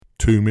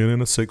Two Men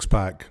in a Six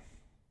Pack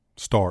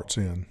starts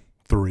in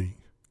 3,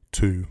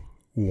 2,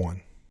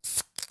 1.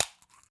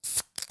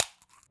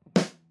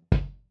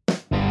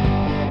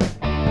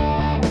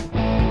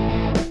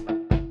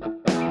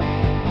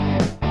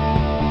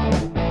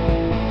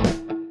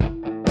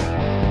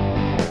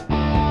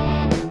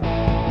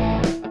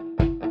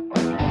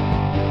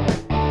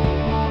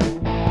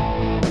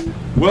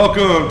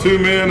 Welcome, Two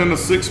Men and a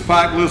Six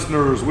Pack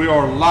listeners. We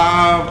are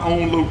live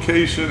on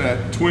location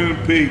at Twin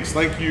Peaks.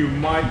 Thank you,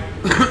 Mike,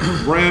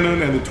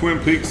 Brandon, and the Twin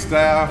Peaks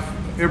staff.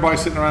 Everybody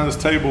sitting around this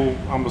table,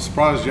 I'm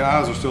surprised your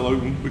eyes are still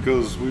open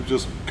because we've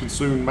just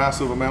consumed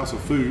massive amounts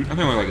of food. I think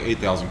we're like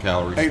 8,000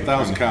 calories.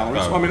 8,000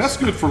 calories. Well, I mean, that's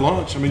good for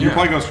lunch. I mean, you're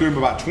probably going to consume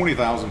about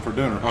 20,000 for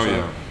dinner.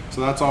 So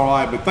that's all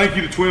right. But thank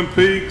you to Twin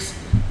Peaks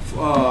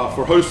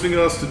for hosting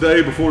us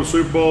today before the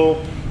Super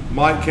Bowl.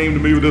 Mike came to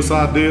me with this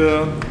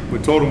idea. We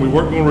told him we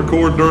weren't going to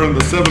record during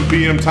the 7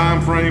 p.m. time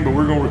frame, but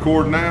we're going to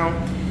record now.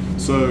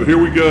 So here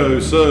we go.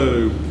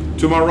 So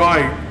to my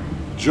right,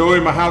 Joey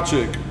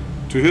Mahouchick.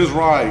 To his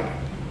right,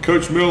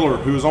 Coach Miller,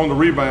 who is on the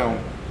rebound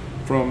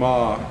from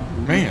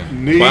Bionic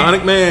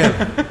Man.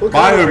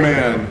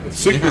 Bioman, the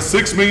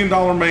 $6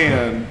 million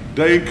man,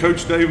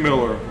 Coach Dave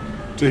Miller.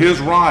 To his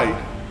right,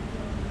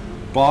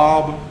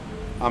 Bob,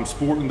 I'm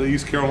sporting the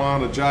East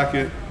Carolina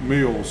jacket,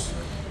 Mills.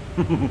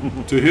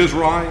 To his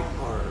right,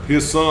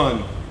 his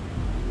son,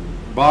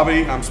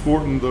 Bobby, I'm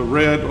sporting the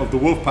red of the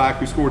Wolfpack,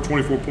 who scored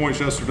 24 points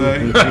yesterday.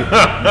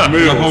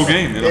 The whole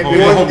game. The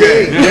whole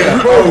game. Yeah.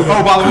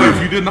 Oh, by the way,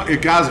 if you did not,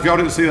 guys, if y'all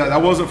didn't see that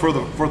wasn't for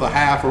the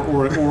half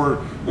or a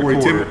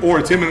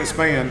 10-minute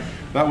span.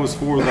 That was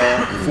for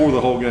the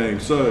whole game.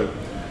 So,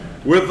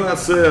 with that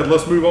said,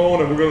 let's move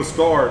on, and we're going to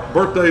start.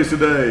 Birthdays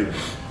today.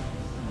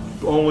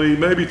 Only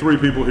maybe 3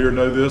 people here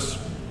know this.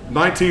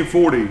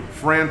 1940,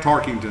 Fran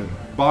Tarkington.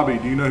 Bobby,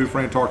 do you know who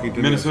Fran Tarkington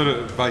is?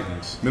 Minnesota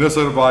Vikings.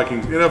 Minnesota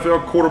Vikings.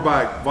 NFL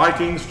quarterback.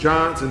 Vikings,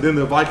 Giants, and then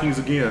the Vikings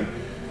again.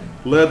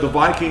 Led the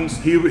Vikings.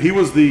 He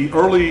was the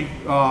early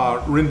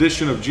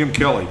rendition of Jim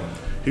Kelly.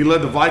 He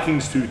led the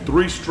Vikings to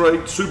 3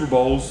 straight Super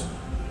Bowls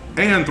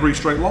and 3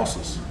 straight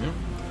losses. Yeah.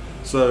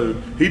 So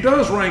he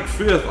does rank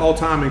 5th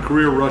all-time in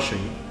career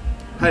rushing.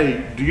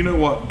 Hey, do you know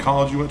what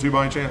college you went to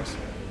by any chance?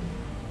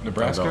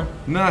 Nebraska?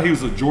 No, he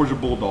was a Georgia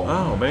Bulldog.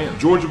 Oh, man.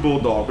 Georgia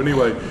Bulldog. But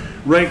anyway,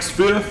 ranks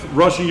 5th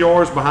rushing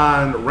yards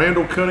behind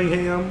Randall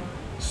Cunningham,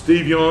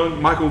 Steve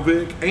Young, Michael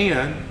Vick,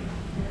 and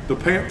the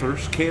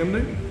Panthers' Cam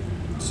Newton.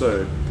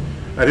 So,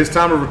 at his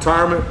time of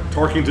retirement,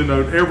 Tarkington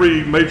owned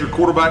every major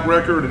quarterback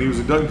record, and he was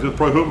inducted to the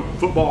Pro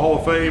Football Hall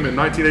of Fame in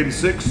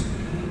 1986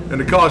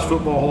 and the College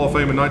Football Hall of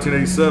Fame in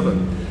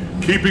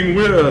 1987. Keeping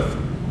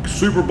with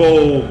Super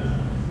Bowl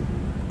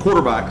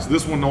quarterbacks,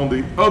 this one on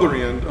the other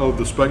end of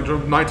the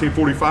spectrum,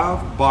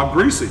 1945, Bob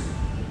Greasy.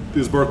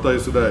 His birthday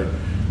is today.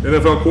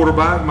 NFL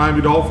quarterback,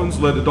 Miami Dolphins,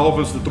 led the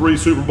Dolphins to 3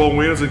 Super Bowl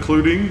wins,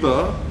 including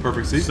the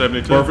perfect season.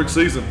 72. Perfect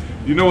season.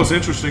 You know what's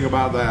interesting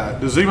about that?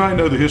 Does anybody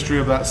know the history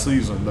of that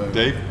season, though?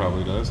 Dave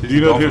probably does. Do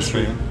you know the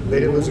history?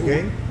 They didn't lose a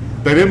game?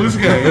 They didn't lose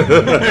a game.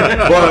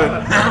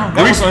 But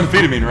Greasy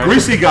undefeated, right?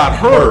 Greasy got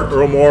hurt.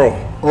 Earl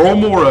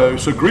Morrow.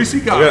 So Greasy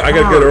got hurt. I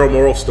got a good Earl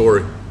Morrow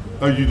story.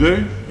 Oh, you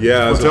do?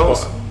 Yeah. Tell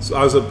us. So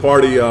I was at a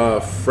party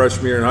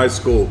freshman year in high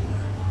school,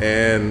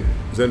 and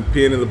was then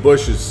peeing in the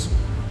bushes,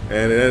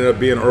 and it ended up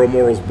being Earl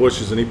Morrow's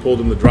bushes, and he pulled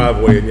in the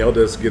driveway and yelled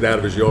at us to get out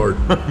of his yard.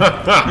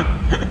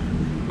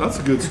 That's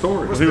a good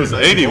story. He was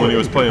 80 when he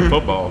was playing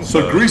football.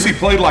 So Greasy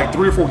played like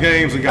 3 or 4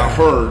 games and got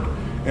hurt,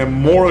 and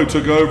Morrow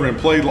took over and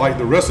played like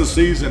the rest of the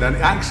season, and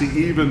actually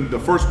even the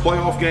first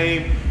playoff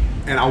game,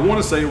 and I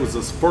want to say it was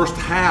the first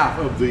half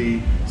of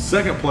the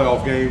second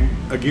playoff game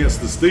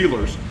against the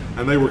Steelers.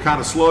 And they were kind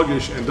of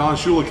sluggish, and Don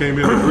Shula came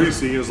in to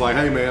Greasy and was like,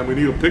 hey, man, we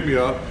need to pick me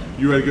up.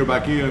 You ready to go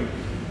back in?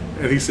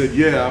 And he said,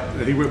 yeah.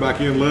 And he went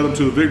back in, led them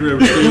to the victory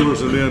over the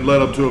Steelers, and then led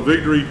them to a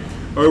victory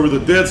over the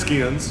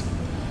Deadskins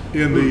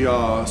in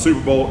the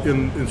Super Bowl.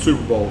 In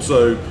Super Bowl.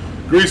 So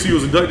Greasy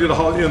was inducted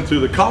into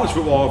the College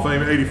Football Hall of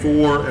Fame in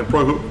 '84 and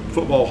Pro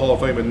Football Hall of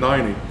Fame in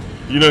 '90.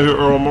 You know who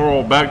Earl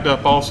Morrow backed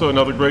up also,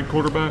 another great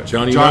quarterback?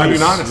 Johnny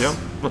Unitas.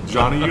 Yep.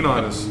 Johnny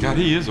Unitas. God,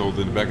 he is old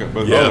to back up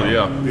both.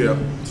 Yeah.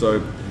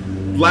 So,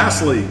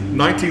 lastly,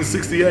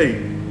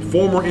 1968,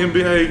 former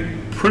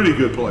NBA pretty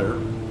good player,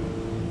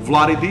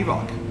 Vlade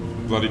Divac.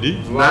 Vlade D.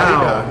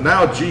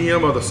 Now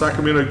GM of the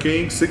Sacramento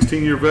Kings,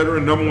 16-year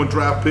veteran, number 1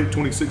 draft pick,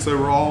 26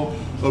 overall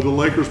of the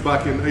Lakers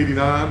back in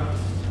 '89.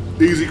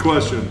 Easy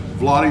question.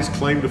 Vlade's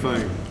claim to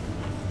fame.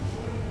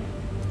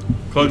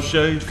 Close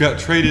shave. Got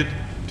traded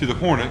to the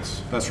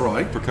Hornets. That's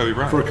right. For Kobe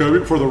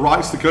Bryant. For the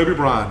rights to Kobe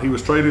Bryant. He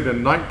was traded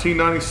in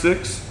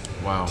 1996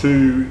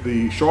 to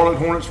the Charlotte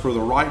Hornets for the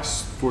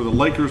rights for the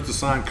Lakers to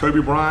sign Kobe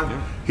Bryant.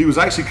 Yeah. He was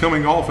actually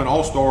coming off an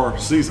all-star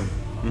season.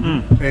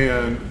 Mm-hmm.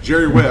 And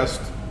Jerry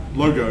West,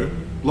 Logo,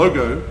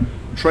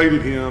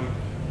 traded him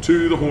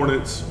to the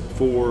Hornets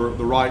for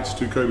the rights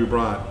to Kobe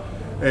Bryant.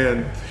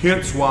 And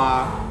hence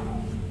why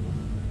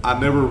I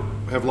never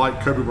have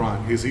liked Kobe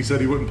Bryant. He said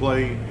he wouldn't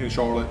play in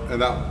Charlotte,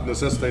 and that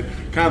necessitated,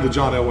 kind of the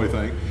John Elway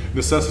thing,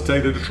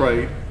 necessitated a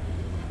trade.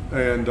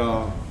 And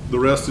The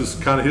rest is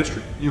kind of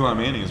history. Eli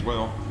Manning as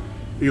well.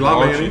 Eli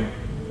Archie. Manning.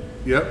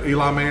 Yep,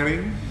 Eli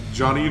Manning, not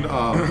Johnny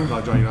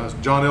Unitas,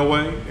 John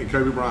Elway, and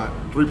Kobe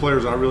Bryant. 3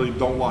 players I really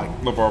don't like.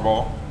 LeVar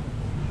Ball.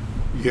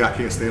 Yeah, I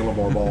can't stand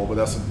LeVar Ball, but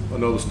that's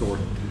another story.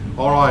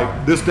 All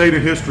right, this date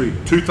in history,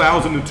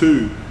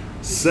 2002,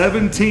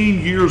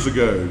 17 years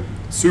ago,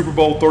 Super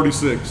Bowl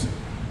 36.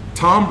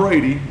 Tom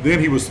Brady, then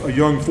he was a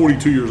young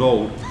 42 years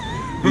old,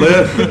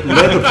 led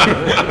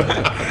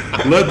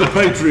the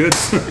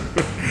Patriots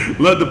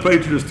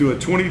to a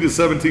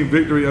 20-17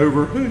 victory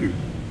over who?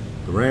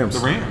 The Rams.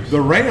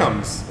 The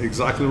Rams,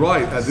 exactly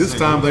right. At this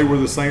time, they were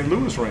the St.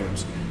 Louis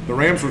Rams. The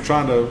Rams were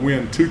trying to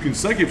win 2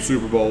 consecutive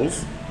Super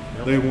Bowls.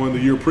 They won the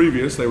year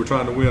previous. They were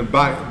trying to win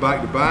back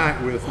to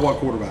back with what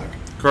quarterback?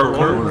 Kurt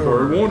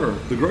Warner,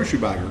 the grocery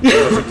bagger.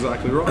 That's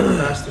exactly right.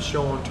 Fastest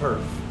show on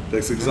turf.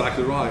 That's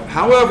exactly right.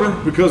 However,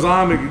 because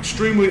I'm an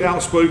extremely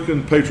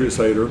outspoken Patriots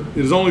hater, it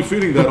is only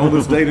fitting that on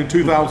this date in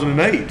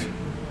 2008,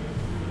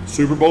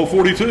 Super Bowl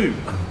 42,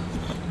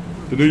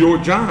 the New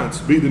York Giants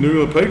beat the New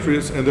England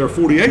Patriots and their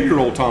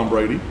 48-year-old Tom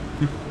Brady,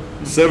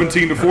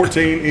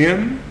 17-14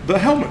 in the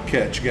helmet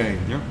catch game.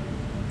 Yeah.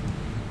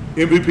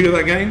 MVP of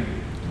that game?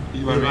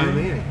 Eli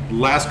Manning.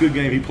 Last good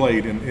game he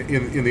played in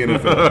the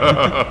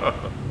NFL.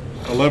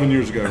 11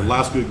 years ago,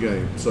 last good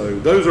game. So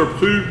those are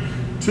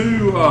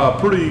two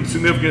pretty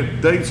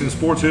significant dates in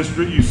sports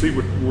history. You see,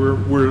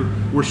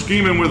 we're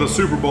scheming with a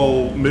Super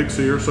Bowl mix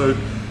here. So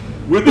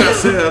with that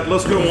said,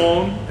 let's go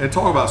on and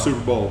talk about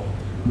Super Bowl.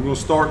 We're going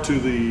to start to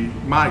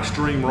my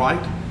extreme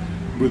right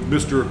with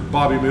Mr.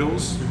 Bobby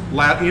Mills.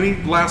 Any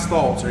last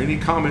thoughts or any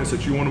comments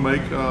that you want to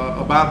make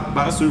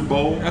about Super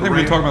Bowl? I think we've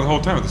been talking about the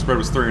whole time. If the spread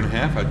was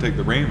 3.5, I'd take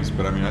the Rams.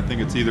 But I mean, I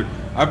think it's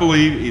I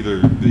believe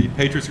either the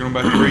Patriots are going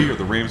by 3 or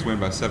the Rams win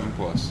by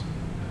 7+.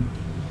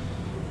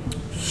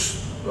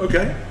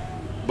 Okay.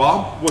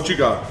 Bob, what you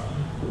got?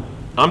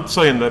 I'm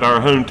saying that our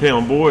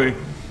hometown boy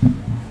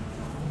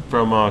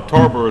from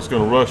Tarboro is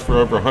going to rush for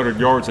over 100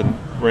 yards and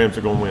Rams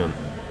are going to win.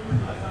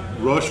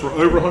 Rush for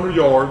over 100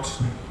 yards,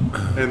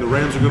 and the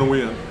Rams are going to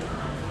win.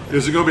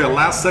 Is it going to be a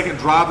last-second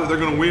drive that they're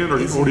going to win, or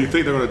do you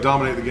think they're going to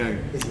dominate the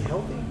game? Is he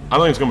healthy? I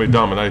think it's going to be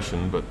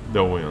domination, but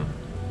they'll win.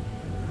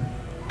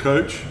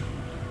 Coach?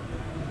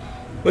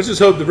 Let's just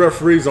hope the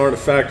referees aren't a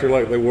factor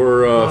like they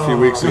were a few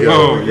weeks ago.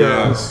 Oh,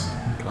 yes.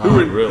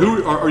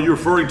 Who are you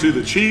referring to?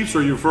 The Chiefs, or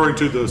are you referring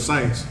to the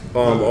Saints?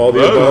 All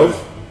the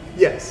above?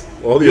 Yes.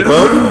 All the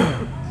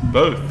above?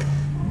 Both.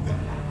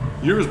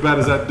 You're as bad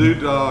as that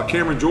dude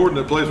Cameron Jordan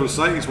that plays with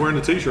Saints wearing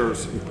the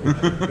T-shirts.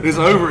 It's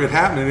over. It's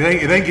happening.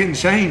 It ain't getting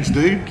changed,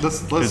 dude.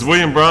 Let's. Is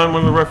William Bryan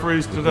one of the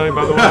referees today,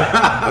 by the way?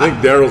 I think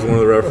Daryl's one of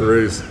the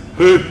referees.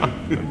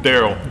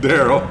 Daryl.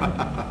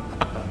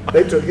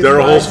 They took his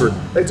Daryl flags. Holsford.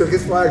 They took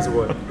his flags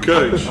away.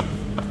 Coach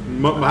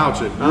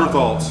Mahouchick, your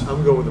thoughts?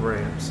 I'm going with the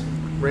Rams.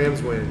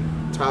 Rams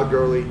win. Todd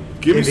Gurley.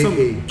 Give me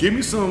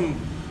MVP. some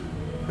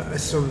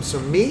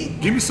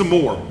meat. Give me some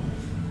more.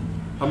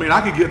 I mean,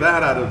 I could get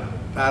that out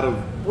of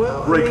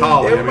Ray I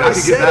Colley. I mean, I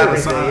could get that out of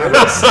everything.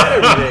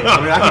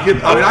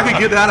 I could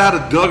get that out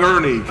of Doug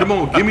Ernie. Come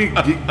on, give me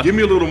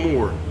a little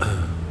more.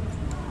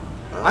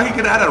 I could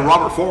get that out of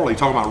Robert Farley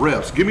talking about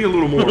reps. Give me a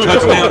little more.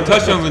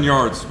 Touchdowns and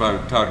yards by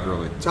Todd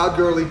Gurley. Todd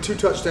Gurley, 2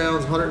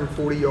 touchdowns,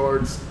 140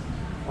 yards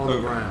on the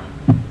ground.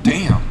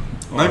 Damn.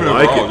 Not even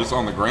like overall, it. just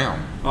on the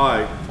ground. All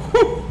right.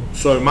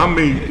 So my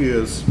meat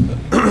is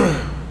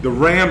the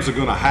Rams are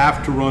going to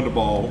have to run the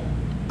ball.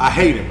 I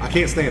hate him. I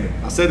can't stand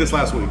him. I said this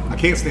last week. I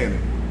can't stand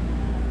him.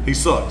 He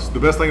sucks. The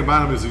best thing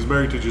about him is he's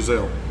married to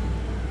Giselle.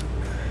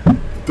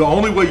 The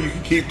only way you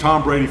can keep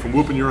Tom Brady from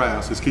whooping your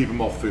ass is keep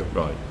him off the field.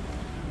 Right.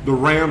 The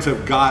Rams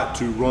have got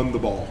to run the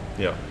ball.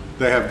 Yeah.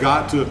 They have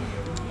got to.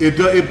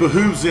 It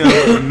behooves them.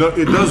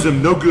 It does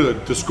them no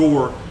good to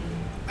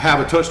have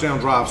a touchdown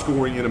drive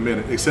scoring in a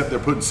minute, except they're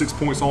putting 6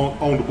 points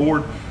on the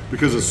board,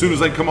 because as soon as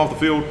they come off the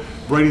field,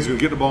 Brady's going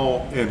to get the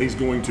ball and he's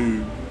going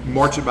to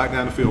march it back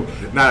down the field.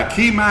 Now, a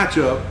key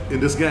matchup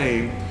in this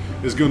game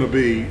is going to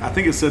be, I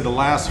think it said the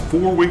last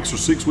 4 weeks or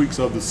 6 weeks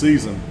of the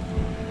season,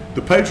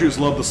 the Patriots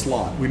love the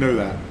slot. We know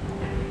that.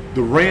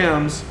 The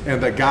Rams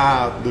and the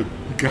guy that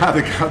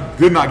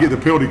did not get the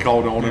penalty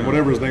called on him,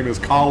 whatever his name is,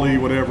 Colley,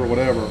 whatever,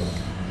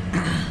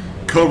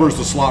 covers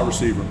the slot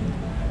receiver.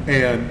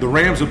 And the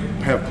Rams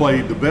have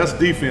played the best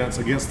defense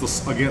against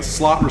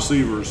slot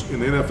receivers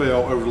in the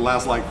NFL over the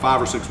last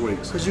 5 or 6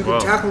 weeks. Because you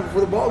can tackle before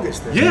the ball gets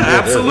there. Yeah,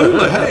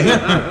 absolutely. Hey,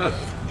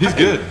 He's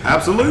good.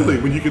 absolutely.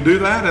 When you can do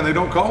that and they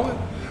don't call it.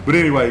 But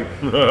anyway,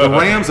 the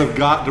Rams have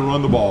got to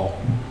run the ball,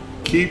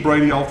 keep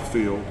Brady off the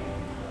field,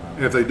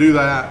 and if they do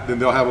that, then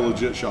they'll have a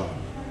legit shot.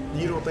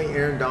 You don't think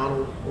Aaron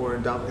Donald or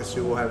Ndamukong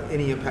Suh will have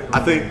any impact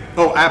on I think.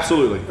 Oh,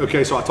 absolutely.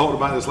 Okay, so I talked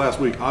about this last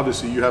week.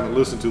 Obviously, you haven't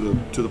listened to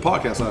the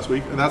podcast last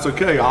week, and that's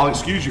okay. I'll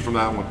excuse you from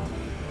that one.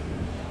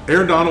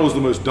 Aaron Donald is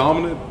the most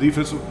dominant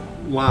defensive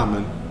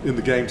lineman in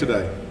the game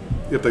today.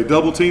 If they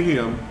double team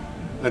him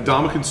and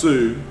Ndamukong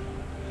Suh,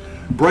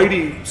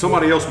 Brady,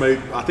 somebody else made,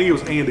 I think it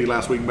was Andy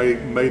last week,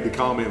 made the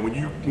comment,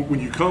 when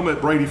you come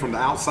at Brady from the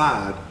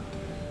outside,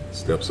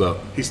 Steps up.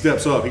 He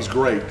steps up. He's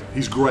great.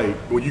 He's great.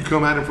 When you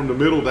come at him from the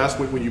middle, that's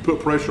when you put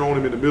pressure on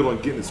him in the middle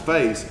and get in his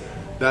face,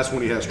 that's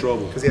when he has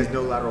trouble. Because he has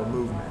no lateral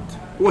movement.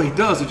 Well, he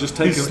does. It just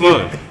takes He's him.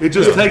 slow. It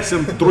just takes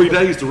him 3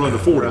 days to run the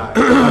 40. Right.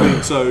 I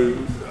mean, so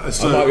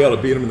I might be able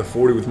to beat him in the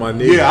 40 with my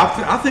knee.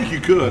 yeah, I think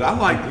you could. I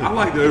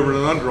like the over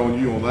and under on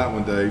you on that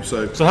one, Dave.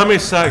 So So how many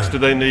sacks do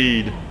they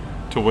need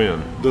to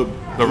win?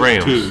 the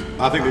Rams. 2.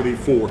 I think they need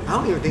 4. I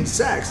don't even think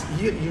sacks.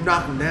 You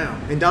knock him down,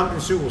 and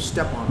Dominican Sue will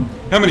step on him.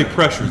 How many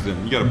pressures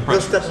then? You got to He'll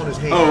pressure. step on his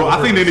hand. Oh, I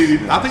think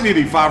they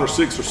need 5 or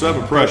 6 or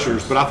 7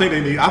 pressures, but I think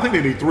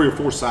they need 3 or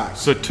 4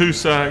 sacks. So 2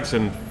 sacks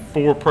and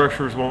 4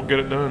 pressures won't get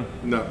it done?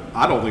 No,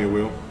 I don't think it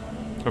will.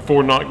 Or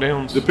 4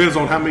 knockdowns? Depends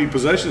on how many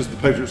possessions the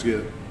Patriots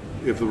get.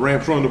 If the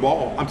Rams run the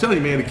ball, I'm telling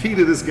you, man, the key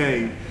to this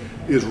game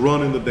is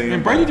running the damn.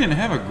 And Brady ball. didn't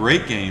have a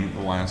great game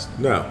the last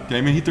No. game.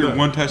 I mean, he threw No.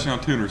 1 touchdown,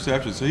 2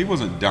 interceptions, so he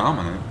wasn't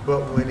dominant. But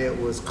when it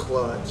was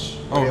clutch.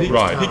 Oh, when it he,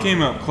 was Right. he time.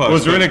 came up clutch.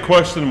 Was there any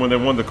question when they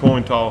won the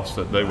coin toss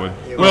that they would?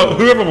 It Well, was.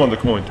 whoever won the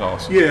coin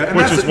toss. Yeah, and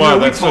which that's is why we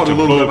that's talked such a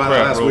little bit about it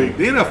bullcrap last rule. week.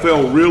 The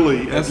NFL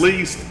really, That's-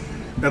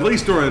 at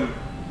least during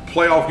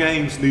playoff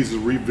games, needs to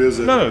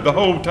revisit. No, the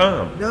whole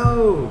time.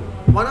 No.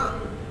 Why not?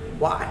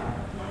 Why?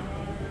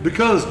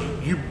 Because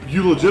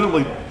you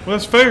legitimately, Well,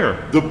 that's fair.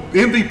 the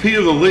MVP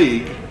of the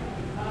league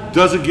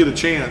doesn't get a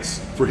chance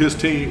for his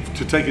team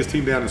to take his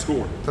team down and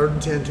score. 3rd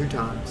and 10 2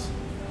 times.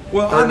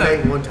 Well, Third and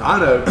 8 1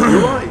 time. I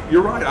know.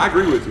 You're right. I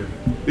agree with you.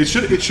 It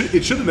should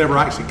have never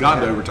actually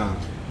gotten to overtime.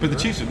 But the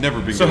Chiefs have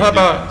never been So good how at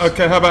about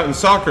defense. how about in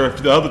soccer?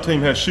 If the other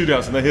team has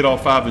shootouts and they hit all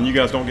 5, then you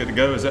guys don't get to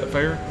go. Is that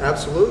fair?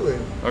 Absolutely.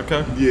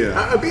 Okay.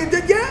 Yeah. Being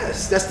dead,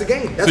 yes. That's the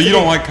game. That's So you the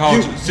don't game. like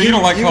college? So you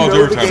don't like college know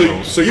the overtime game.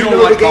 rules? So you You don't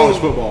know like the college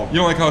game. football? You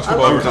don't like college I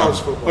football love overtime? college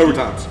football.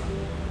 Overtimes.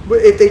 But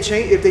if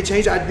they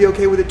change, I'd be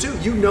okay with it too.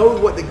 You know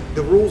what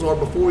the rules are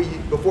before it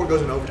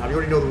goes into overtime. You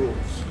already know the rules.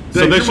 So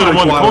Dave, they you're should have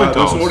won the mighty coin quiet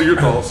about this. toss. What are your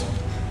calls?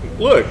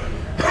 Look,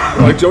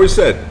 like Joey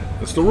said,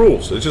 it's the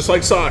rules. It's just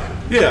like soccer.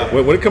 Yeah.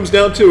 When it comes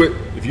down to it,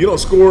 if you don't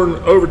score in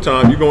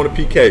overtime, you're going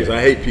to PKs.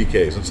 I hate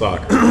PKs in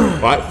soccer.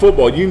 Right?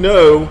 Football, you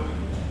know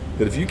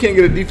that if you can't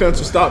get a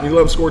defensive stop and you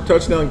let them score a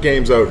touchdown,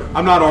 game's over.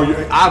 I'm not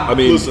arguing. I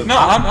mean, listen. No,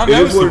 I'm It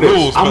that is was the what it is.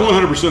 rules. I'm but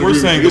 100% We're agree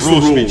saying with the you. It's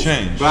rules should be rules.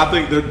 changed. But I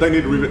think they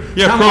need to revisit.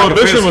 Yeah, Kinda like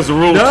prohibition was the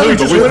rule No, too, you but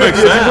just we win it.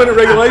 fixed If you win that. in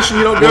regulation,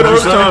 you don't go to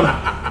What'd you say?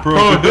 overtime.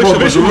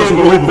 Prohibition was the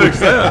rule, but we fixed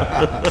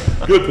that.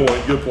 Good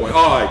point. Good point.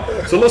 All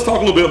right. So let's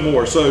talk a little bit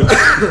more. So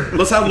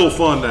let's have a little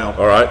fun now.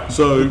 All right.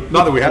 So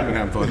not that we haven't been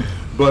having fun,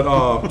 but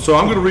so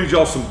I'm going to read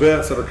y'all some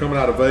bets that are coming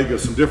out of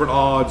Vegas, some different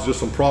odds, just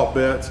some prop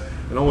bets,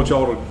 and I want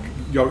y'all to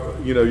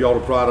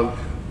provide a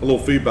little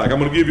feedback. I'm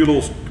going to give you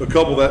a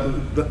couple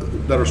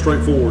that are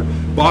straightforward.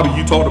 Bobby,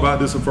 you talked about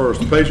this at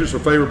first. The Patriots are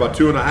favored by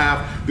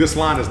 2.5. This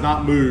line has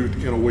not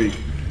moved in a week.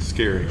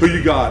 Scary. Who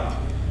you got?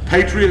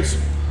 Patriots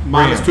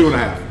minus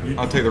Rams. 2.5.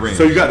 I'll take the Rams.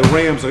 So you got the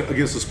Rams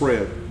against the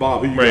spread.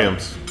 Bob, who you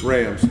Rams. got?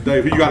 Rams.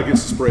 Dave, who you got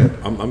against the spread?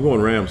 I'm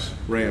going Rams.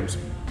 Rams.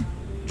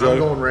 I'm Joe?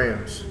 going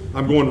Rams.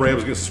 I'm going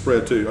Rams against the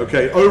spread too.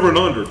 Okay, over and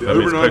under. The That over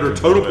means and under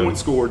Patriots total will win. points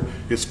scored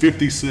is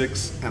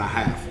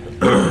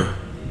 56.5.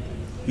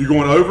 You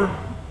going over?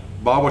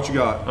 Bob, what you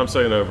got? I'm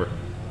saying over.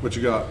 What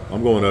you got?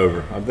 I'm going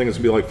over. I think it's going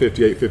to be like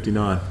 58,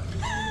 59.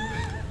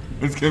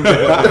 It's going to be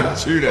a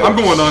shootout. I'm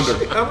going under.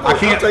 I'm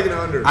taking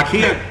under. I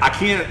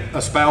can't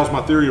espouse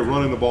my theory of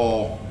running the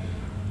ball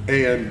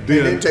and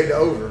then take the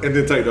over. And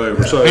then take the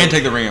over. So And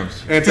take the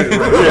Rams. and take the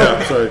Rams.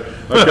 Yeah. So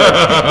okay.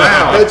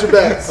 Now Hedge your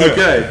bets.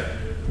 okay.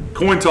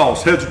 Coin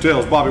toss, heads or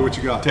tails. Bobby, what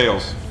you got?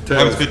 Tails.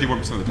 Tails. Happens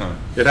 51% of the time.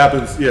 It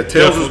happens. Yeah,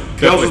 tails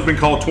has been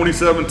called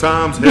 27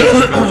 times.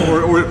 Heads has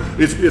gone, or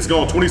it's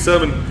gone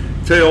 27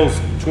 tails,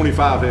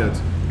 25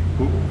 heads.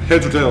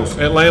 Heads or tails?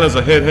 Atlanta's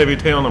a head-heavy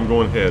town. I'm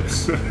going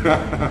heads.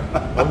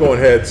 I'm going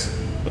heads.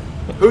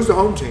 Who's the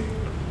home team?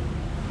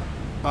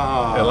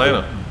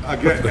 Atlanta. I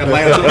get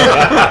Atlanta.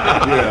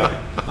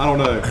 Yeah, I don't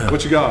know.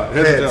 What you got?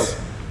 Heads or Heads.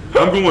 tails?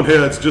 I'm going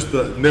heads just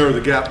to narrow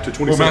the gap to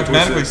Well, 27,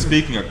 mathematically 26.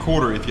 speaking, a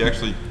quarter, if you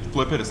actually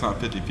flip it, it's not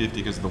 50-50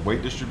 because of the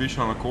weight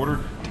distribution on a quarter.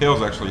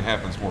 Tails actually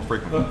happens more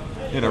frequently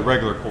in a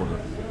regular quarter.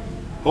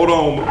 Hold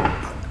on,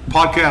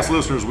 podcast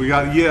listeners. We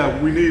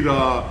need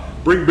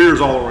bring beers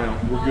all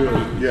around. We're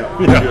good. Yeah,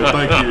 we're good.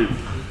 Thank you.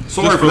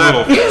 Sorry Just for for that.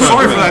 a little-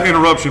 Sorry for that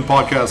interruption,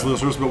 podcast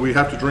listeners. But we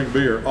have to drink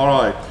beer. All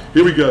right,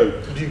 here we go.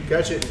 Did you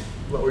catch it?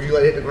 Or you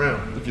let it hit the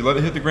ground? If you let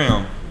it hit the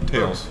ground,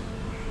 tails.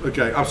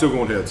 Okay, I'm still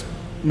going heads.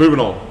 Moving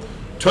on.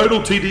 Total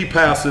TD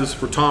passes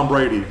for Tom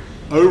Brady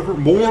over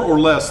more or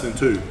less than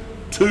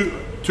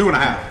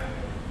 2.5.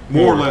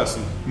 More or less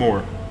than.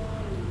 More.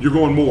 You're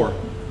going more.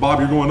 Bob,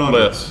 you're going under.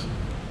 Less.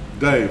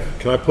 Dave,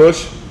 Can I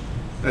push?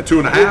 at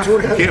 2.5.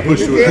 You can't push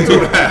to it at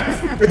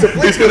 2.5. It's a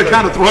flip He's going to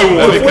kind of throw one.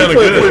 That'd be kinda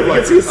good.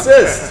 It's an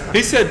assist.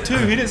 He said 2.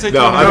 He didn't say 2.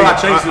 No, No, I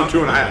changed it to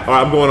 2.5. All right,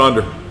 I'm going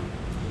under.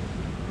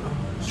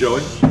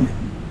 Joey,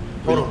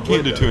 Hold on.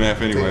 Can't do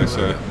 2.5 anyway,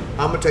 so.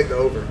 I'm going to take the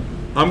over.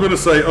 I'm going to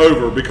say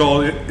over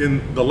because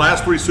in the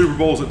last 3 Super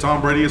Bowls that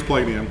Tom Brady has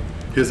played in,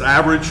 his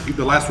average,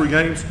 the last 3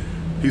 games,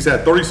 he's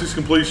had 36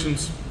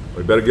 completions,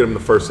 We better get him in the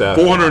first half.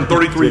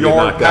 433 Till he get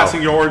knocked out.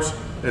 passing yards,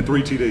 and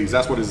 3 TDs.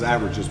 That's what his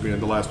average has been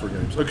the last 3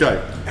 games.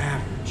 Okay.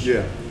 Average.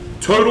 Yeah.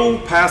 Total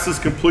passes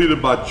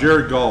completed by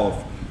Jared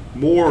Goff,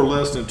 more or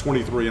less than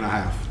 23 and a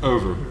half.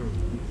 Over.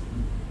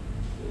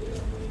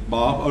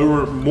 Bob,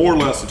 over more or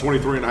less than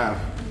 23 and a half.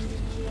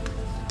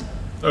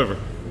 Over.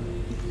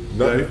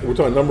 No, Okay. we're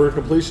talking number of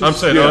completions? I'm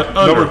saying Yeah, under.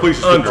 number of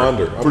completions Under. I'm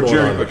for going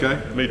Jared. under. Okay.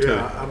 Me too.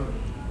 Yeah, I'm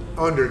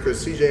under because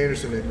C.J.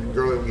 Anderson and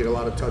Gurley will get a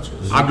lot of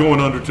touches. I'm going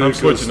under too. I'm 'cause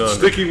switching under.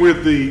 Sticking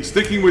with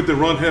the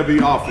run heavy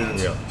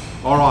offense. Yeah.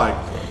 All right.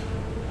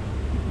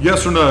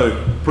 Yes or no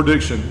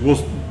prediction?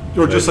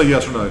 Or just say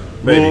yes or no.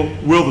 Maybe.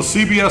 Will the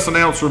CBS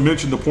announcer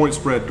mention the point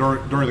spread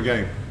during the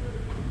game?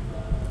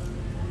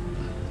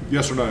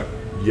 Yes or no?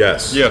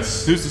 Yes.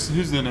 Yes.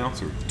 Who's the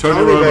announcer? Tony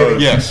Tony Romo.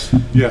 Baby. Yes.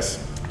 Yes.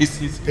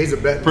 He's a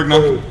bet.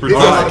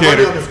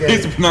 Prognosticator.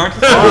 He's a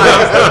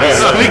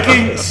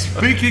prognosticator.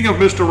 Speaking of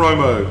Mr.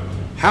 Romo,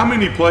 how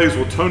many plays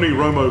will Tony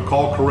Romo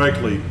call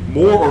correctly?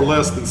 More or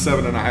less than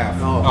 7.5?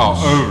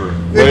 Oh, over.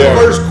 In the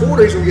first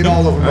quarter, he's going to get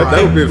all of them That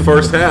would right. be the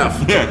first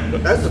half. Yeah.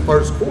 That's the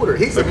first quarter.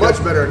 He's a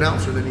much better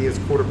announcer than he is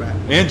quarterback.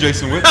 And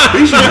Jason Witt.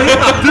 He's your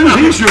man. Dude,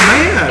 he's your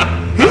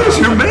man. He's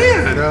your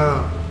man.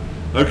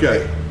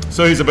 Okay.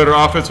 So he's a better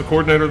offensive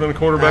coordinator than a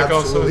quarterback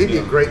Absolutely. also? He'd be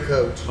a great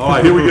coach. All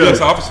right, here we go. Yes,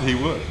 obviously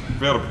he would.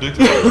 Be able to predict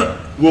it.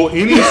 Will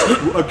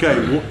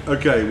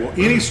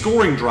any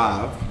scoring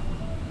drive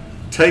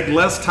take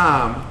less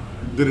time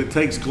than it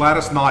takes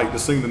Gladys Knight to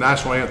sing the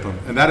national anthem?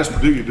 And that is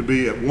predicted to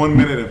be at 1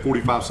 minute and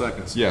 45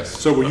 seconds. Yes.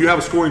 So will you have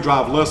a scoring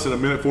drive less than a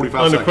minute 45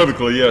 seconds?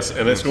 Unequivocally, yes.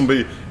 And it's going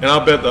to be, and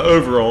I'll bet the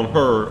over on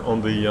her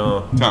on the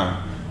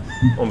Time.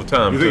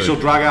 time. You think too. she'll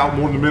drag out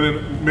more than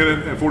a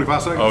minute and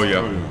 45 seconds? Oh,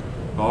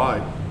 yeah. All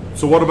right.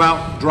 So what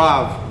about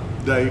drive,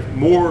 Dave?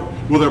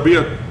 Will there be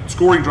a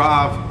scoring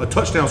drive, a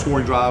touchdown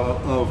scoring drive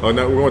of? Oh,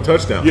 no, we're going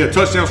touchdown. Yeah,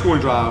 touchdown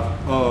scoring drive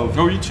of.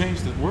 Oh, you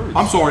changed the words.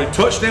 I'm sorry,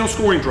 touchdown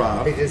scoring He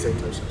drive. did say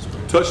touchdowns.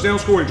 Touchdown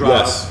scoring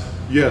drive. Yes.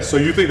 Yes. So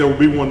you think there will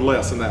be one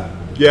less than that?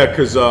 Yeah,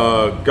 because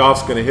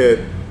Goff's going to hit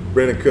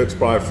Brandon Cooks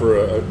probably for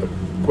a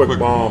quick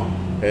bomb,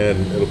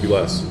 and it'll be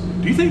less.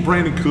 Do you think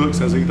Brandon Cooks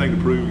has anything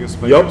to prove against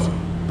the Patriots? Yep,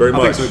 very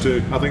much.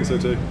 I think so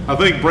too. I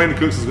think Brandon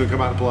Cooks is going to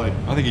come out and play.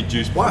 I think he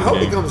juiced. Well, I before hope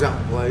the he game. comes out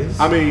and plays.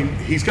 I mean,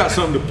 he's got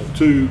something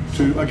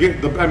to again.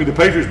 The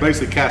Patriots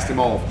basically cast him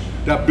off.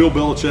 That Bill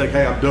Belichick,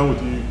 hey, I'm done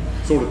with you,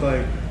 sort of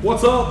thing.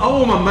 What's up?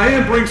 Oh, my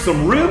man brings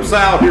some ribs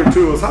out here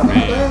to us. How about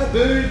that,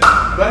 dude?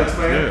 Thanks,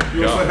 man. Yeah, You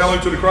want to say gosh.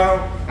 hello to the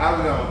crowd? How's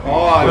it going?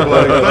 All right,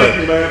 buddy.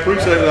 Thank you, man.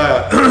 Appreciate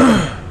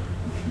that.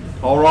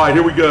 All right,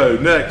 here we go.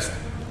 Next,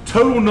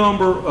 total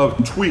number of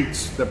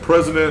tweets that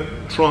President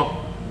Trump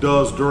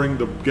does during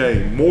the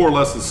game, more or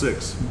less than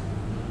 6.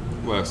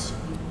 Less.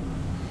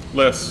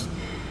 Less.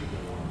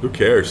 Who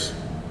cares?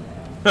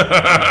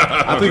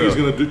 I think he's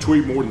going to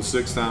tweet more than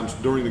 6 times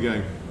during the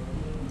game.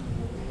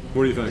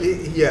 What do you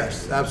think?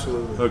 Yes,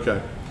 absolutely.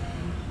 Okay.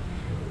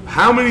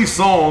 How many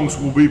songs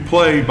will be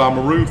played by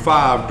Maroon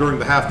 5 during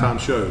the halftime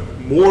show?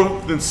 More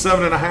than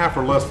 7.5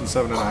 or less than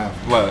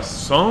 7.5? Less.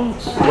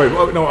 Songs? Wait,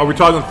 no, are we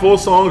talking full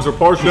songs or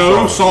partial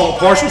No, songs?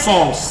 partial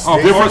songs. Oh,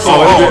 different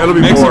partial. songs. It'll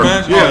be Mix and more.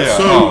 match? Yeah, Oh, yeah.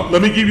 so Oh.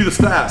 let me give you the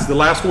stats. The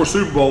last 4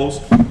 Super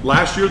Bowls,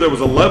 last year there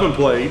was 11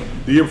 played.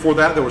 The year before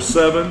that there were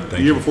 7.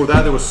 The year before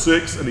that there was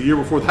 6. And the year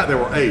before that there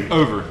were 8.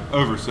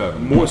 Over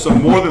 7. More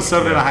than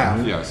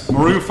 7.5. Yes.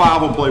 Maroon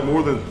 5 will play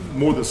more than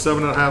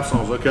 7.5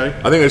 songs, okay?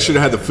 I think I should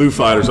have had the Foo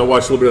Fighters. I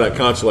watched a little bit of that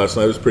concert last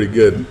night. It was pretty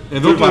good.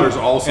 And Foo Fighters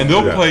are awesome. And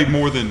they'll Yeah. play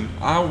more than,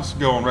 I will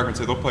go on record and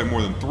say they'll play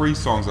more than 3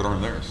 songs that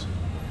aren't theirs.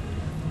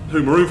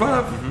 Who, Maroon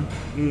 5?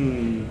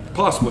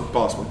 Possibly.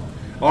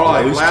 All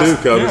right, At least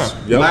last, 2 covers.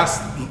 yeah.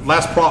 Yep.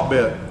 last prop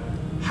bet.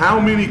 How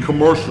many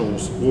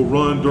commercials will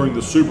run during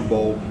the Super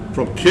Bowl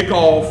from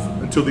kickoff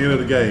until the end of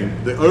the game?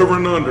 The over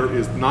and under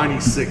is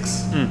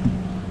 96.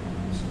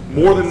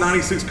 More than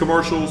 96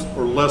 commercials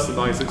or less than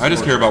 96 I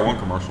just care commercials? about one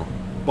commercial.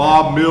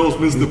 Bob Mills,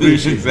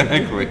 Mitsubishi.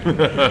 Exactly.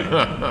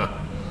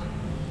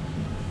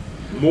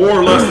 More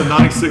or less than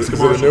 96 Is it a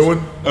commercials. new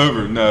one?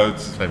 Over. No,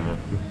 it's Same one.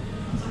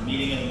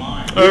 Meeting of the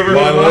mind. Over.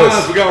 Mine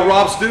was. We got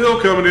Rob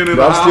Steele coming in the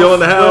Rob house. Steele in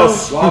the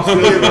house. Rob Steele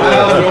in the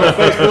house. We're on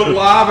Facebook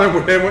Live and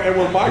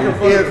we're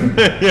microphone.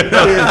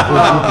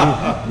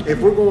 If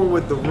we're going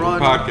with the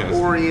Podcast.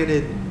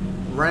 run-oriented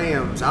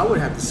Rams, I would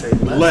have to say less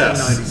than Less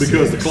 96.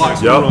 because the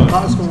clock's Yep. gonna run.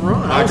 Clock's going to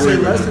run. I would agree say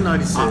with less you. than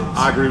 96.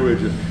 I agree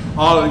with you.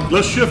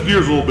 Let's shift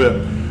gears a little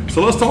bit.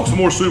 So let's talk some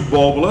more Super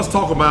Bowl, but let's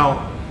talk about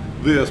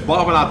this.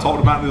 Bob and I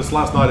talked about this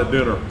last night at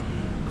dinner.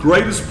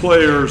 Greatest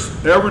players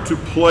ever to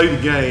play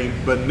the game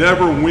but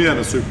never win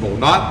a Super Bowl,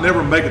 not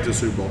never make it to a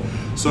Super Bowl.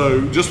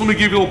 So just let me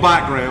give you a little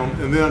background,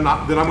 and then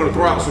I'm going to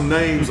throw out some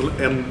names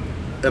and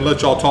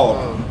let y'all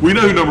talk. We know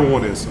who number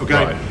 1 is,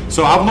 okay? Right.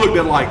 So I've looked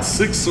at like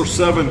 6 or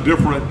 7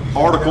 different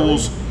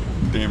articles.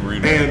 Dan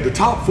Marino. And the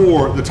top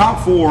four,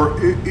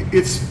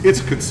 it's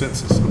a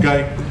consensus,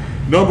 okay?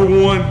 Number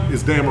 1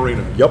 is Dan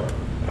Marino. Yep.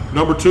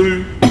 Number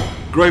 2,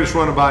 greatest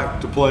running back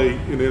to play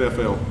in the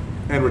NFL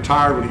and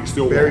retired when he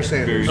still Barry walked.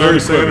 Sanders. Barry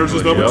Sanders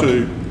is number Yep.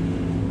 2.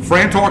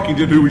 Fran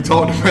Tarkenton, who we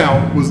talked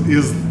about,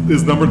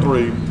 is number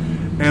 3.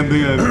 And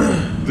then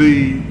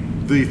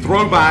the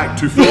throwback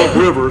to Phillip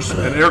Rivers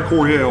and Eric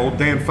Coryell,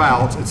 Dan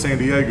Fouts at San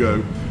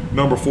Diego,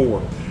 number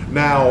 4.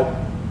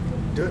 Now,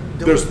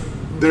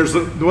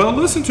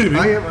 listen to me.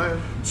 I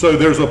am. So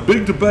there's a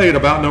big debate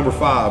about number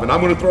 5, and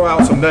I'm going to throw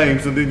out some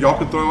names, and then y'all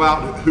can throw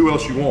out who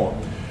else you want.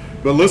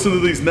 But listen to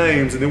these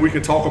names, and then we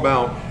can talk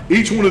about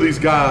each one of these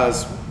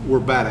guys were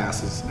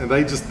badasses, and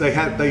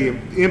they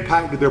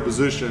impacted their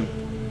position,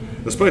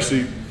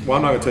 especially. Well,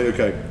 I'm not going to tell you.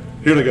 Okay,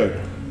 here they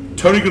go: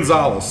 Tony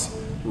Gonzalez,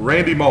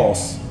 Randy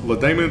Moss,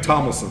 LaDainian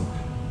Tomlinson,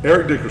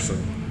 Eric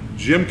Dickerson,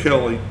 Jim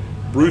Kelly,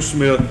 Bruce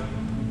Smith,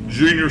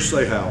 Junior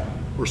Seau,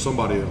 or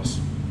somebody else.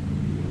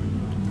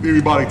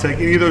 Anybody take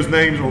any of those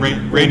names? Or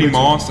Randy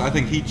Moss, I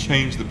think he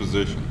changed the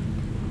position.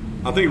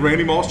 I think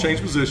Randy Moss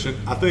changed position.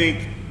 I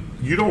think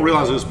you don't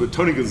realize this, but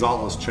Tony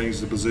Gonzalez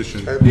changed the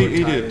position.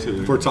 He did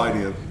too. For tight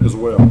end as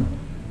well.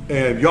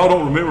 And y'all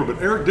don't remember,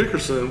 but Eric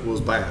Dickerson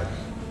was bad.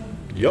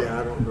 Yep. Yeah,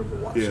 I don't remember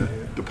watching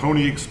it. The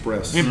Pony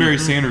Express. And Barry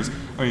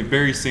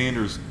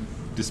Sanders,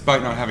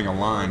 despite not having a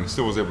line,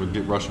 still was able to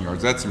get rushing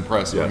yards. That's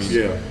impressive.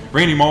 Yes.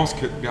 Randy Moss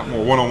got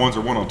more 1-on-1s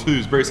or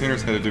 1-on-2s. Barry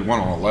Sanders had to do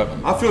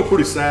 1-on-11. I feel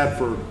pretty sad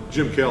for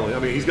Jim Kelly. I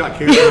mean, he's got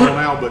cancer on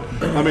now, but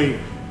I mean,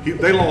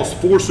 they lost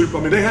 4 Super.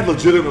 I mean, they had the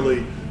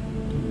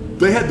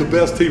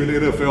best team in the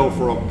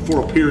NFL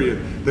for a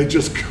period. They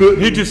just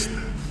couldn't.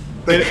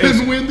 They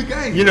couldn't win the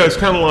game. You know, it's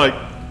kind of like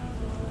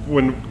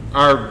when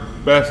our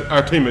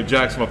team at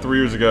Jacksonville 3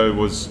 years ago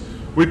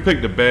we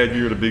picked a bad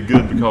year to be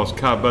good because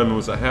Kai Bowman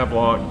was at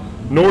Havelock.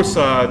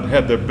 Northside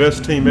had their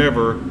best team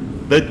ever.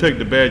 They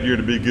picked a bad year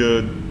to be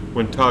good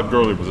when Todd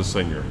Gurley was a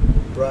senior.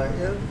 Right.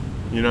 Yeah.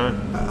 You know,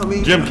 I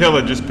mean, Jim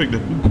Kelly just picked a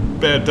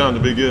bad time to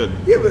be good.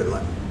 Yeah, but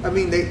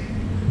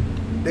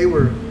they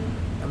were,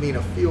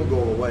 a field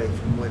goal away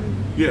from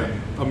winning. Yeah,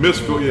 a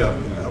missed field.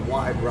 Yeah, a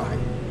wide right.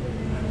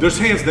 There's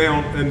hands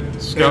down, and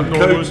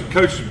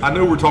coach. I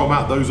know we're talking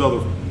about those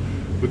other,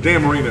 but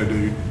Dan Marino,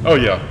 dude. Oh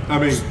yeah. I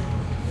mean,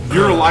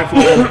 you're a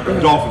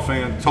lifelong Dolphin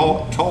fan.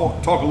 Talk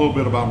a little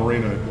bit about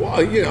Marino.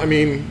 Well, yeah, I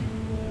mean,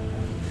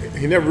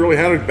 he never really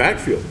had a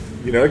backfield.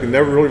 You know, he could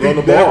never really run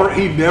the ball.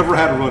 He never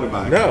had a running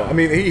back. No, I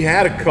mean, he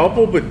had a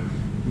couple, but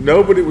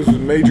nobody was a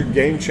major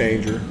game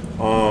changer.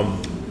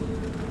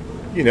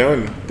 You know,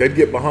 and they'd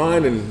get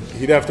behind, and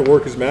he'd have to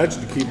work his magic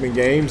to keep them in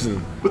games.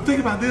 But think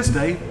about this,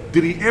 Dave.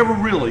 Did he ever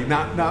really?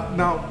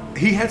 Now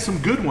he had some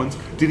good ones.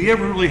 Did he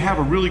ever really have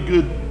a really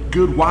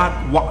good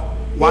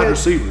wide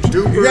receivers?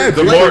 Yeah,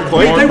 the Mark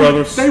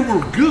brothers. They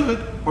were good.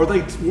 Are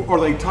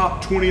they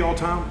top 20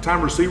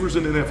 all-time receivers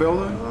in the NFL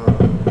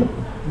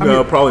though?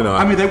 No, probably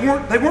not. I mean, they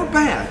weren't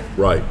bad.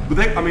 Right. But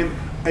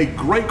a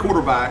great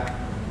quarterback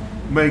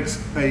makes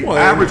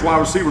average wide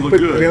receiver look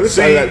good.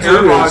 See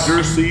Aaron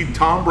Rodgers, see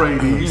Tom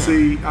Brady,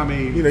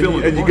 you know,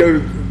 and you go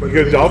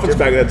to Dolphins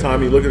back at that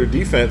time. You look at their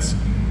defense.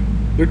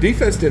 Their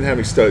defense didn't have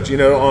any studs. You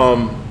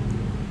know,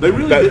 they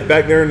really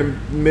back there in the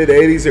mid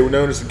 '80s, they were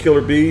known as the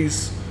Killer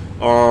Bees.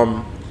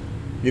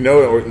 You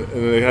know, and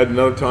they had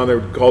another time they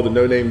were called the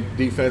no-name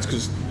defense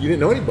because you didn't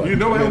know anybody. You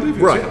know how defense,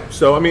 right? Yeah.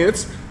 So I mean, I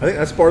think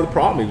that's part of the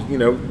problem. You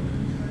know,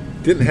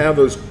 didn't have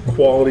those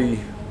quality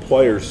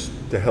players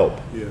to help.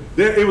 Yeah,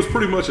 it was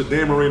pretty much a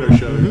Dan Marino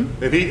show,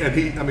 and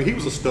he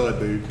was a stud,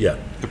 dude. Yeah.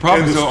 The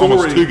problem is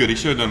almost too good. He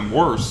should have done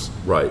worse.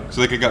 Right.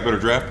 So they could have got better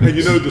draft picks. And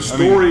you know the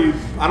story.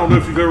 I don't know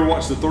if you've ever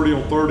watched the 30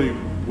 on 30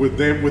 with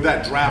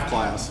that draft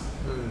class,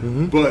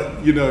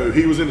 but you know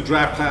he was in the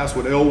draft class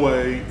with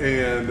Elway,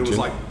 and there was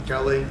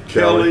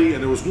Kelly,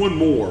 and there was one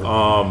more.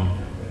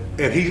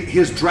 And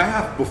his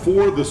draft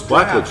before this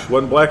draft.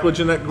 Wasn't Blackledge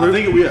in that group? I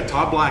think we had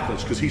Todd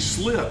Blackledge because he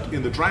slipped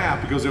in the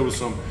draft because there was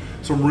some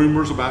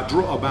rumors about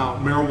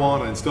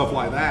marijuana and stuff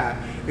like that.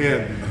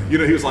 And you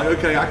know he was like,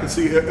 okay, I can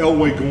see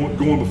Elway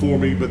going before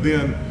me, but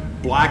then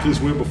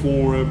Blackledge went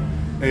before him,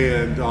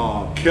 and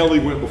Kelly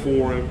went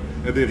before him,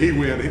 and then he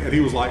went, and he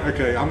was like,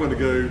 okay, I'm going to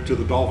go to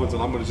the Dolphins,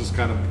 and I'm going to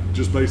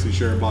just basically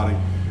share everybody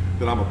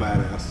that I'm a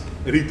badass.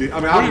 And he did. I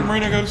mean, where did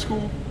Marino go to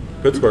school?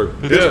 Pittsburgh.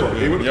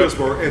 He went to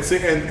Pittsburgh, and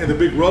the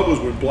big rub was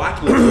when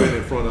Blackledge went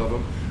in front of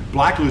him.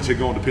 Blackledge had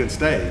gone to Penn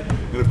State,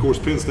 and of course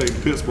Penn State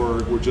and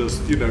Pittsburgh were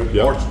just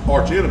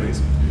arch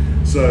enemies.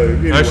 So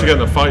anyway. I actually got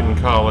in a fight in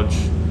college.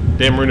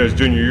 Dan Marino's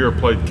junior year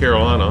played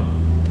Carolina,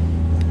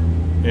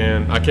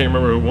 and I can't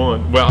remember who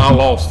won. Well, I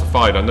lost the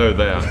fight. I know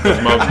that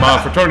 'cause my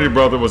fraternity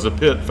brother was a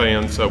Pitt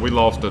fan, so we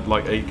lost to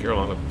like 8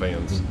 Carolina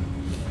fans.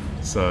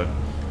 So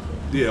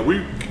yeah,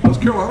 those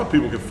Carolina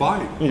people can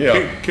fight.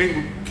 Yeah.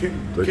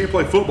 Can't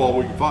play football.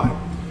 We can fight.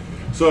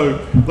 So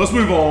let's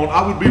move on.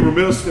 I would be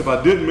remiss if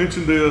I didn't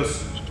mention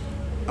this.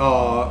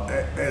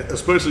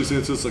 Especially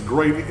since it's a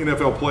great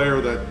NFL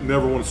player that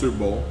never won a Super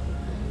Bowl.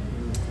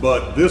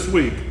 But this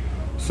week,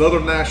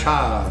 Southern Nash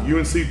High,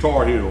 UNC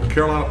Tar Heel,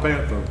 Carolina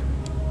Panther,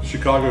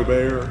 Chicago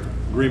Bear,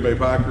 Green Bay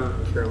Packer,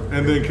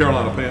 and then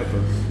Carolina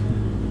Panther.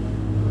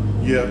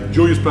 Yeah,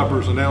 Julius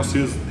Peppers announced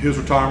his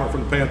retirement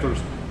from the Panthers.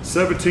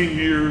 17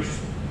 years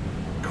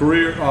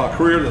career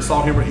that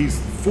saw him. He's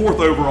 4th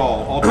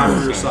overall all-time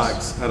career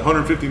sacks at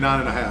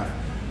 159.5,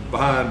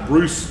 behind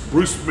Bruce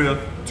Smith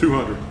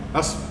 200.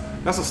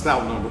 That's a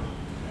stout number.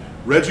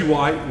 Reggie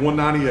White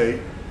 198,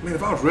 Man,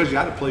 if I was Reggie,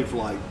 I'd have played for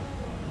like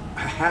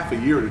half a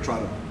year to try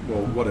to,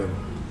 well, whatever.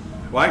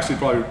 Well, actually,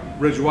 probably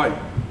Reggie White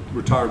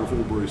retired before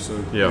Bruce. So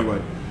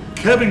anyway,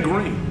 Kevin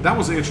Green, that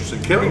was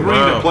interesting. Kevin Green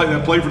that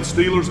played for the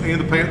Steelers and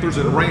the Panthers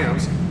and the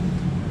Rams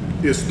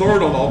is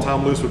third on the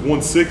all-time list with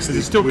 160. Is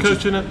he still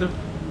coaching at the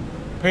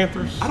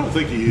Panthers? I don't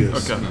think he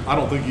is. Okay. I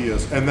don't think he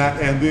is. And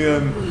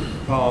then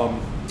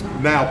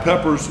now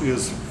Peppers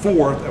is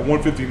fourth at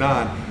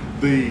 159.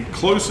 The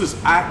closest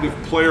active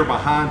player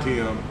behind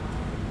him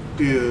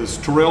is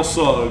Terrell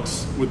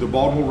Suggs with the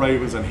Baltimore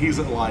Ravens, and he's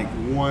at like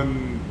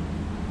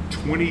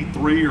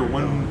 123 or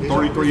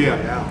 133.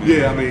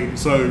 Yeah. I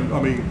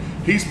mean,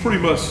 he's pretty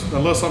much,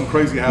 unless something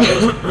crazy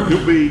happens,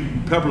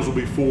 Peppers will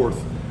be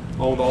fourth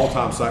on the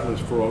all-time sack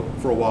list for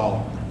a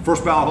while.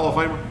 First ballot Hall of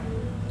Famer.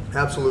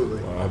 Absolutely.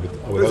 I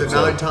What would is it?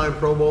 9-time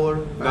Pro Bowler.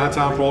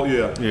 9-time Pro.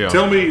 Yeah.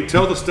 Tell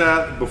the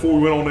stat before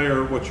we went on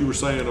air what you were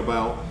saying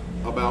about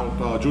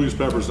Julius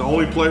Peppers, the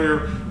only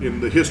player in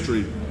the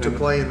history to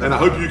play in the. And I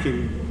hope you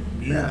can.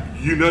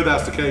 You know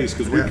that's the case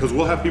because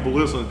we'll have people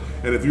listen,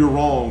 and if you're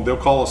wrong, they'll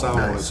call us out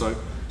on it. So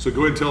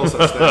go ahead and tell us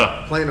that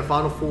stat. Playing the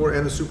Final Four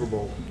and the Super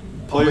Bowl.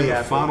 Playing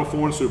the Final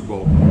Four and Super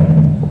Bowl,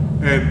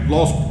 and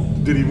lost.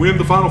 Did he win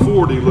the Final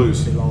Four or did he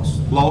lose? He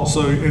lost.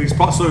 So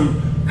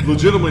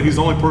legitimately he's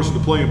the only person to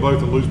play in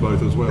both and lose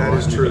both as well. That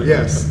is true.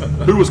 Yes.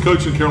 Who was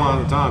coaching Carolina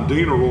at the time,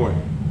 Dean or Roy?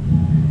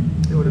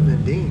 It would have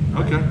been Dean.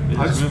 Okay.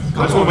 I just want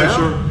to make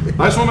sure.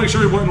 I just want to make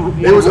sure he wasn't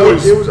one It was of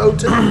Roy's. It was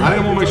 02. I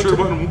didn't want to make sure it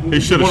wasn't. He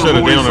should have one shut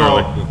of it down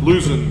Roy's, early.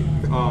 Losing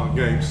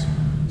games.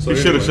 So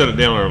He should have shut it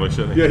down early,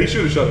 shouldn't he? Yeah, he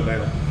should have shut it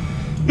down.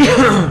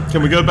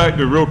 Can we go back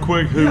to real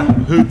quick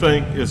who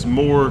think is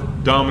more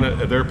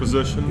dominant at their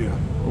position? Yeah.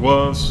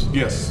 Was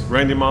Yes.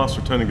 Randy Moss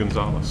or Tony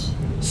Gonzalez?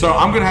 So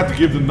I'm going to have to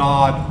give the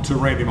nod to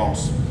Randy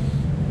Moss.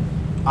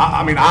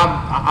 I'm an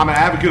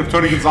advocate of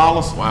Tony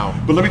Gonzalez. Wow.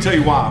 But let me tell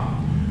you why.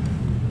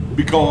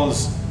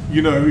 Because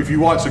if you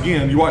watch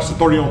the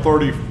 30 on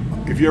 30.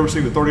 If you ever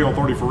seen the 30 on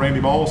 30 for Randy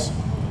Moss.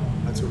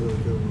 That's a really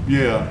good one.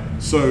 Yeah.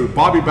 So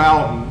Bobby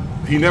Bowden,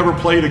 he never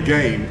played a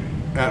game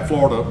at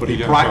Florida, but he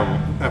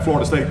practiced at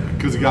Florida State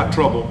because he got in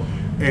trouble,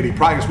 and he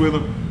practiced with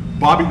him.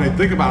 Bobby, they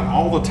think about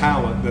all the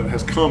talent that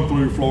has come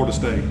through Florida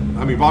State.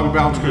 I mean, Bobby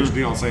Bowden's coached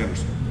Deion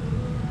Sanders.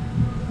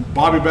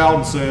 Bobby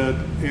Bowden said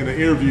in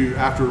an interview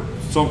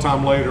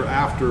sometime later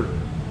after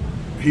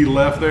he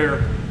left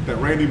there that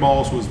Randy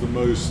Moss was the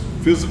most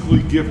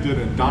physically gifted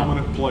and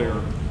dominant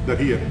player that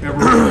he had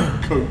ever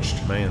coached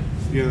in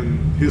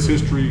his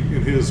history,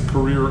 in his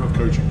career of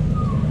coaching.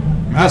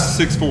 That's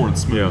 6'4" and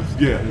smooth.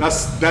 Yeah,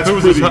 that's Who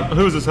was pretty.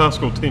 who was his high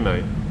school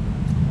teammate?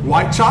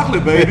 White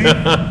chocolate, baby.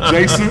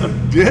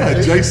 Jason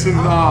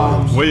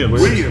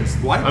Williams.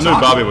 White I knew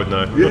chocolate. Bobby would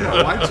know.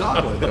 Yeah, white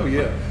chocolate. Hell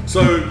yeah.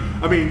 So,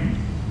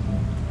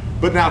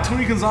 but now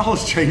Tony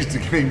Gonzalez changed the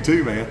game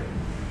too, man.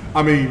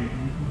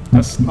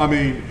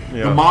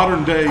 The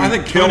modern day I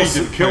think Tony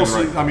Kelsey, did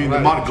play right. the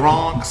modern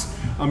Gronks,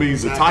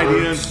 the tight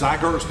ends, Zach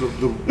Ertz, the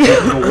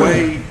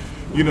way,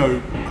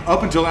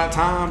 up until that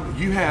time,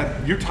 you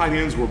had your tight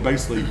ends were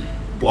basically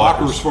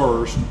blockers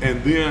first,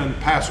 and then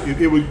pass.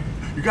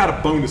 You got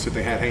a bonus if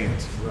they had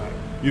hands.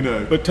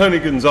 Right. But Tony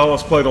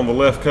Gonzalez played on the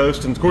left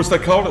coast, and of course they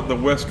called it the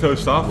West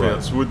Coast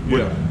offense.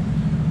 Right.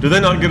 Do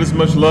they not get as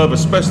much love,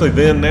 especially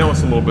then? Now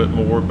it's a little bit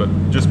more, but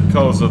just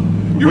because of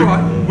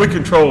we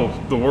control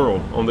the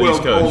world on the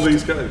East Coast. On the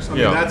East Coast.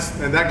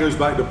 That goes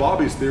back to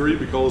Bobby's theory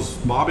because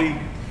Bobby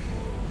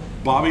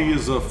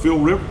is a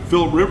Philip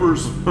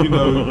Rivers,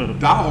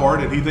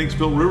 diehard, and he thinks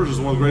Philip Rivers is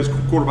one of the greatest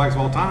quarterbacks of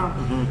all time,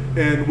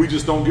 and we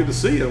just don't get to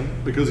see him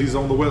because he's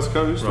on the West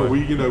Coast, or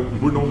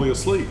we're normally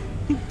asleep.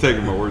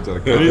 Taking my words out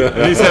of And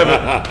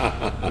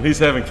context. he's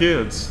having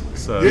kids.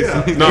 So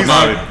Yeah. he's not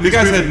Bobby. The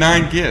guy's had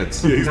 9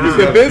 kids. Yeah, He's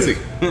been busy.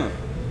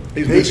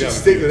 They should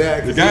stick to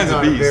that because guy's he's a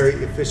not a beast. very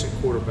efficient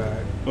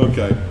quarterback.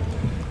 Okay.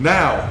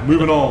 Now,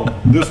 moving on.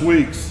 This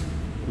week's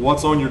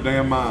What's on Your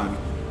Damn Mind.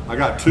 I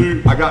got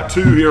two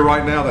here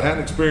right now that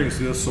hadn't experienced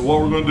this. So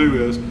what we're going to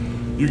do is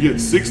you get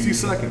 60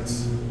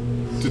 seconds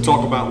to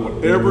talk about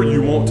whatever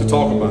you want to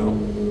talk about.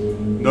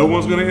 No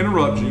one's going to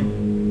interrupt you.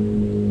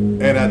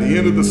 And at the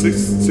end of the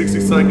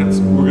 60 seconds,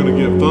 we're going to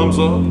give thumbs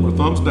up or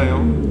thumbs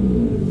down.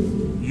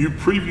 You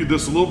previewed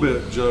this a little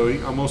bit, Joey.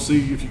 I'm going to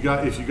see if you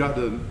got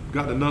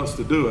the nuts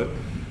to do it.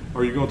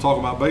 Are you going to talk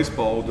about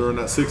baseball during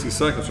that 60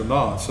 seconds or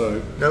not?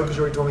 So No, because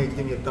you already told me to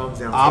give me a thumbs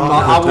down.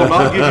 I will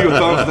not give you a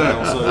thumbs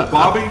down. So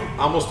Bobby,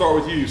 I'm going to start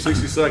with you.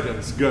 60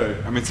 seconds. Go.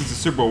 Since it's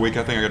Super Bowl week,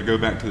 I think I got to go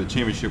back to the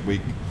championship week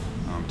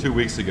 2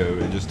 weeks ago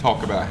and just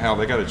talk about how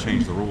they got to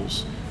change the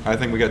rules. I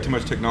think we got too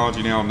much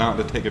technology now not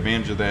to take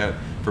advantage of that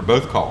for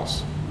both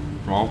calls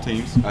from all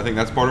teams. I think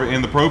that's part of it.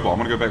 And the Pro Bowl. I'm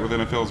going to go back with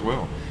NFL as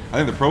well. I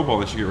think the Pro Bowl,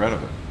 they should get rid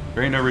of it.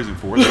 There ain't no reason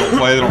for it. They don't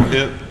play, they don't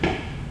hit.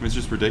 It's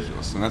just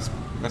ridiculous. And that's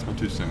my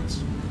 2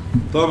 cents.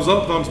 Thumbs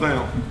up, thumbs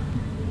down.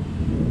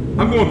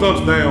 I'm going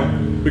thumbs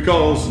down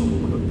because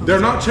they're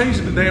not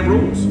changing the damn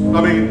rules.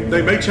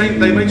 They may change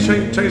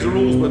the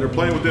rules, but they're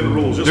playing within the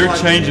rules. They're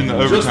changing the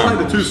overtime Just like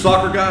the two rules.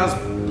 soccer guys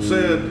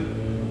said,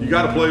 You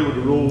got to play with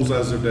the rules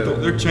as they're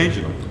dead. They're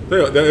changing them.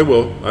 They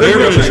will. They're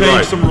going to change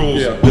right. some rules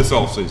this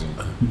offseason.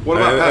 What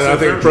about And pass I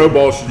think interference? pro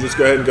ball should just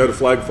go ahead and go to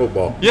flag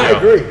football. Yeah. I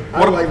agree.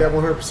 I like that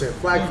 100%.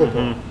 Flag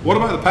football. What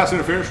about the pass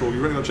interference rule?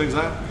 You ready to change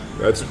that?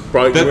 That's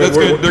probably That's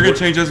good. They're going to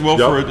change as well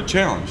for the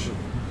challenge.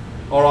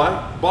 All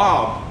right,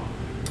 Bob.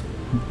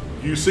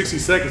 You 60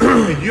 seconds,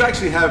 and you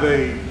actually have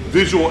a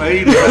visual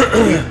aid.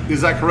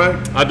 Is that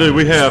correct? I do.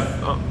 We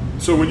have.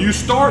 So when you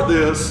start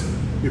this,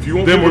 if you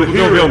want Then people to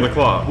we'll hear be it, on the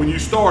clock. When you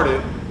start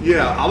it,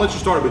 yeah, I'll let you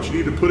start it, but you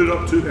need to put it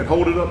up to and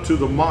hold it up to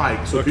the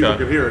mic so people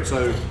can hear it.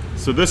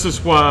 So this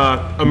is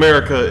why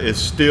America is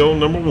still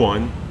number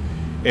one.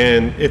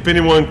 And if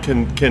anyone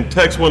can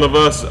text one of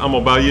us, I'm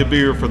gonna buy you a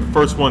beer for the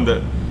first one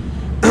that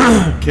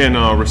can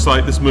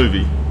recite this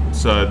movie.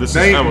 So this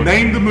is how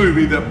name the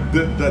movie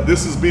that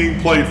this is being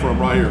played from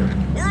right here.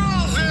 We're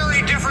all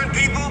very different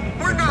people.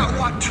 We're not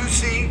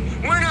Watusi.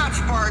 We're not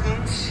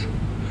Spartans.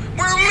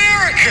 We're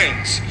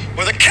Americans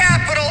with a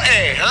capital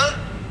A, huh?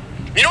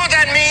 You know what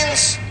that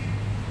means?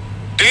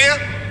 Do you?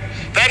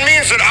 That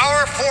means that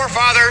our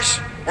forefathers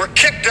were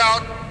kicked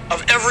out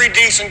of every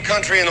decent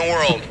country in the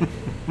world.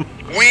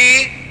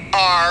 We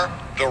are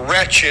the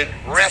wretched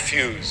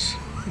refuse.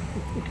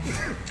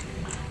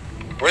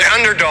 We're the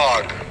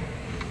underdog.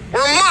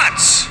 We're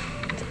mutts.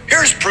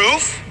 Here's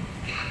proof.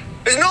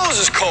 His nose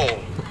is cold.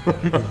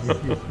 But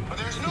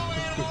there's no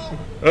animal.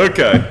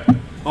 Okay.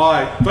 All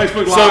right,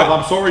 Facebook Live.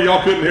 I'm sorry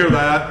y'all couldn't hear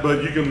that,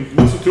 but you can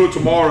listen to it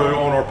tomorrow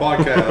on our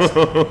podcast.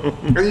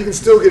 And you can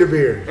still get a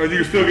beer. And you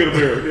can still get a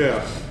beer,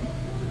 yeah.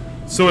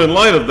 So in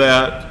light of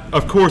that,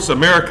 of course,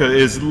 America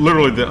is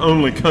literally the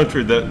only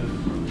country that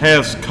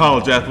has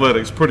college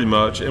athletics pretty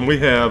much, and we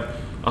have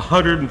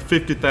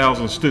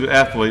 150,000 student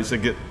athletes that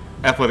get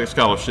athletic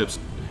scholarships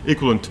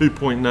equaling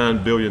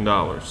 $2.9 billion.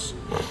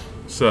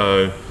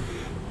 So,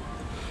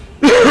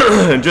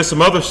 and just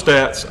some other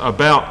stats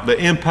about the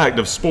impact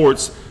of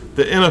sports.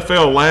 The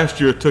NFL last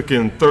year took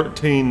in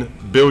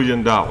 $13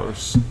 billion.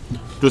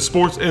 The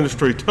sports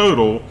industry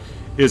total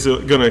is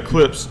going to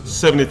eclipse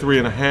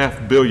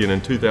 $73.5 billion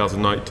in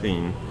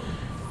 2019.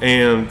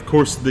 And of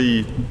course,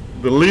 the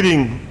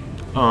leading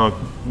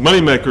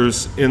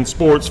moneymakers in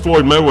sports,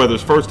 Floyd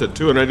Mayweather's first at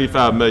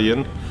 $285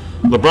 million.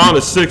 LeBron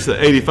is sixth at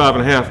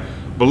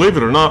 $85.5. Believe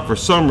it or not, for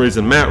some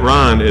reason, Matt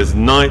Ryan is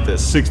ninth at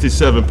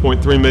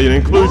 $67.3 million,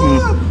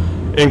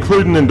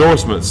 including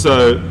endorsements.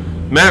 So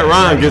Matt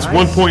Ryan gets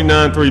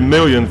 $1.93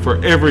 million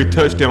for every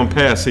touchdown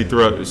pass he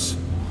throws.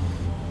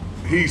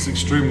 He's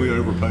extremely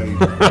overpaid.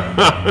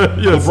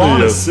 Yes, LeBron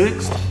he is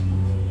is. sixth.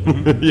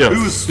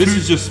 Yes. This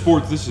is just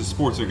sports. This is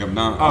sports income,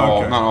 not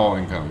all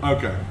income.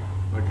 Okay.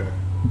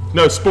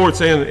 No,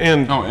 sports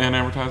and Oh, and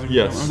advertising.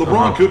 Yes.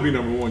 LeBron could be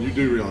number one. You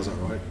do realize that,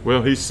 right?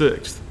 well, he's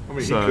sixth. I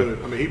mean, So- he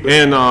could. I mean,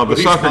 And but the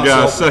he's soccer not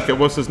guy's selfish. second.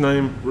 What's his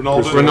name?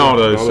 Ronaldo.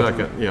 Ronaldo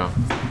second. Yeah.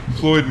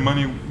 Floyd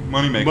Moneymaker.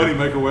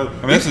 Moneymaker with. I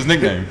mean, that's his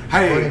nickname.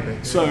 Hey,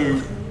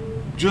 so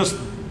just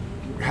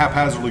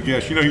haphazardly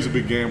guess. You know he's a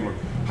big gambler.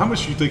 How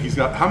much do you think he's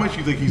got? How much do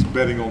you think he's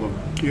betting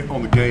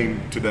on the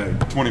game today?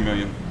 20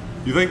 million.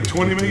 You think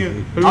 20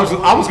 million?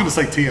 I was going to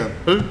say 10.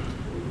 Who?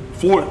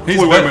 He's Floyd bet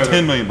Mayweather.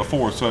 10 million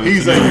before, so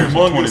He's a today here's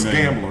 20 humongous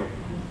million. gambler,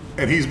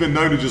 and he's been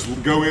known to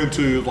just go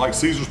into like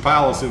Caesar's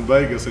Palace in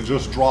Vegas and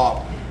just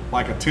drop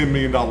like a $10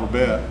 million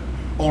bet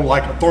on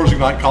like a Thursday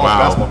night college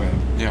basketball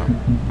game. Yeah.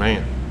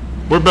 Man,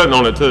 we're betting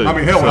on it too. I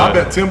mean, hell, when So- I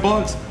bet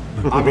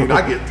 $10, I mean,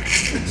 I get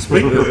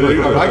speaker.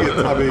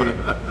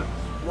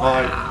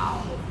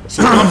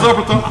 So thumbs up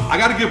or thumbs? I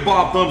got to give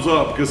Bob thumbs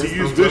up because he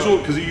used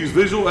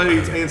visual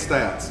aids and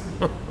stats.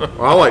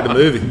 Well, I like the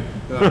movie.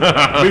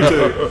 Me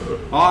too.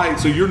 All right,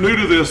 so you're new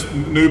to this,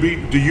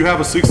 newbie. Do you have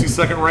a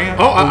 60-second rant?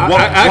 Oh, Or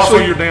what's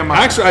actually, on your damn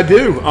mind? actually, I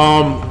do.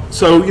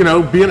 So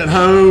being at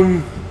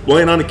home,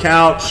 laying on the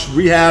couch,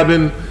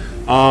 rehabbing.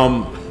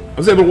 I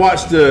was able to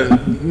watch the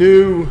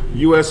new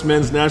U.S.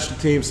 men's national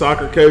team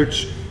soccer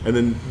coach and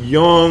then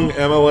young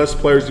MLS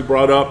players you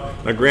brought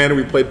up. Now, granted,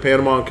 we played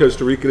Panama and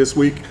Costa Rica this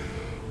week,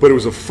 but it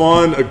was a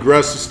fun,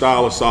 aggressive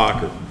style of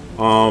soccer.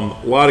 A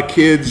lot of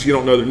kids, you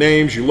don't know their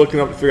names. You're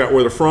looking up to figure out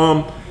where they're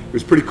from. It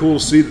was pretty cool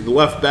to see that the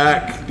left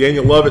back,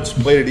 Daniel Lovitz,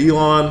 played at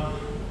Elon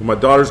when my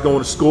daughter's going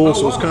to school.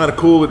 So it was kind of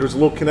cool that there's a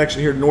little connection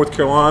here to North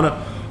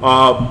Carolina.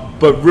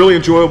 But really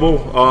enjoyable,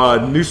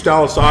 new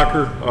style of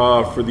soccer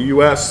for the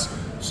U.S.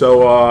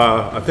 So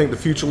I think the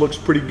future looks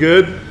pretty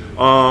good.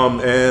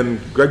 And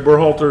Greg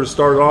Berhalter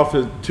started off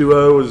at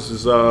 2-0 as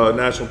his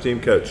national team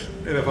coach.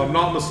 And if I'm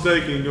not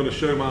mistaken, going to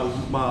show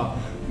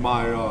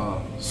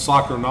my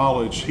soccer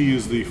knowledge. He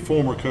is the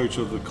former coach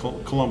of the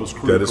Columbus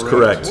Crew. That is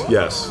correct.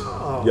 Yes.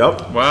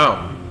 Yep.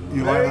 Wow.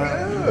 You like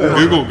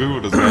that? Google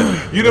does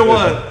that. You know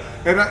what?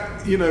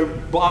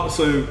 And Bob.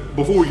 So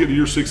before we get to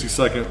your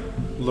 60-second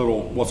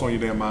little "What's on your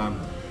damn mind,"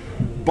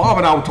 Bob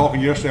and I were talking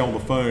yesterday on the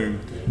phone,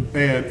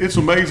 and it's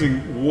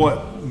amazing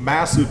what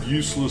massive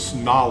useless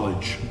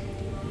knowledge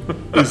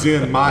is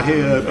in my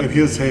head and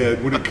his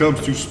head when it comes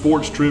to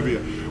sports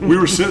trivia. We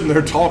were sitting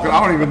there talking.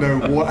 I don't even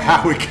know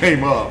how it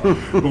came up,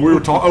 but we were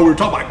talking. Oh, we were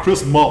talking about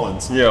Chris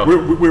Mullins. Yeah.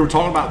 We were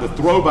talking about the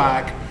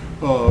throwback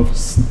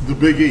the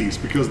Big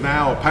East, because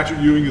now Patrick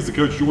Ewing is the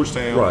coach of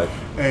Georgetown, Right.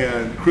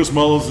 and Chris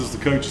Mullins is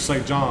the coach of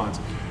St. John's.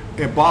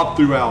 And Bob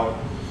threw out,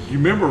 you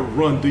remember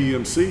Run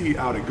DMC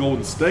out at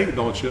Golden State,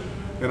 don't you?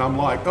 And I'm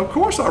like, of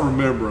course I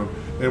remember him.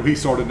 And he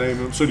started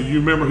naming them. So do you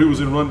remember who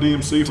was in Run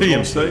DMC for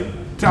Golden State?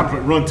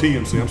 Run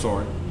TMC, I'm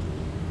sorry.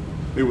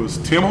 It was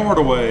Tim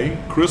Hardaway,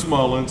 Chris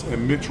Mullins,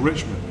 and Mitch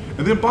Richmond.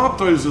 And then Bob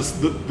throws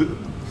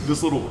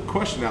this little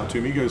question out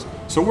to me. He goes,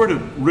 so where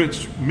did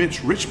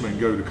Mitch Richmond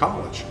go to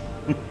college?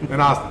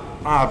 And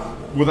I,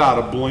 without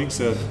a blink,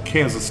 said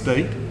Kansas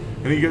State.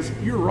 And he goes,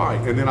 you're right.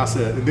 And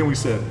then we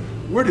said,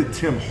 where did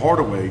Tim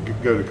Hardaway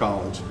go to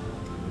college?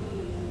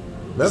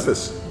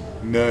 Memphis.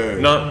 No.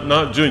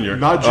 Not junior.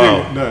 Not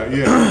junior. No,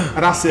 yeah.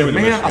 And I said,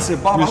 man,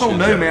 Bob, I don't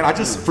know, man. I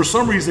just, for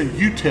some reason,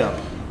 UTEP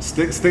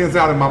stands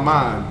out in my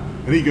mind.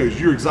 And he goes,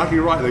 you're exactly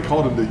right. They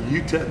called him the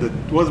UTEP,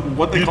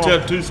 what they called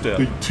UTEP two-step.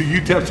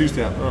 UTEP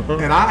two-step.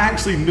 And I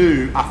actually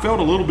I felt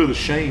a little bit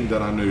ashamed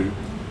that I knew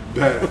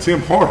that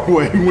Tim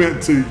Hardaway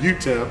went to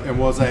UTEP and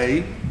was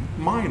a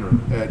minor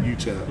at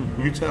UTEP.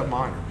 UTEP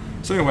minor.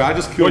 So anyway, I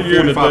just killed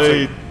 45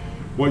 seconds.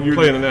 What year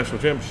playing the national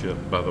championship,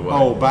 by the way?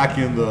 Oh, back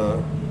in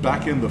the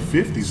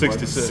 50s.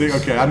 66.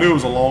 Okay, I knew it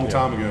was a long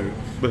time ago.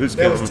 But who's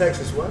That was counting?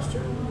 Texas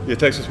Western. Yeah,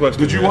 Texas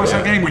Western. Did you watch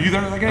that game? Were you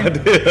there at that game? I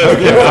did.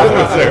 Okay,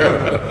 I was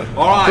there.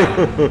 All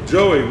right,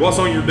 Joey, what's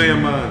on your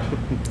damn mind?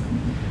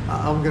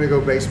 I'm gonna go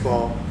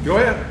baseball. Go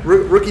ahead.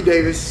 Rookie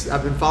Davis. I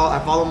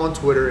follow him on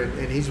Twitter,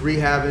 and he's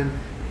rehabbing.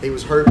 He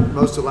was hurt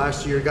most of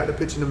last year. Got to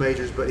pitch in the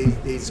majors, but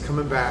he's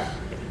coming back.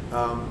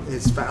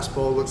 His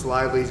fastball looks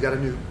lively. He's got a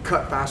new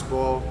cut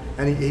fastball,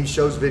 and he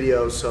shows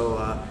videos.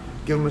 So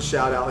give him a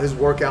shout out. His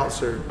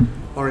workouts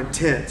are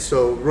intense.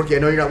 So Rookie, I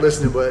know you're not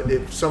listening, but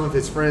if some of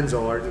his friends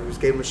are,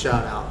 just gave him a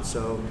shout out.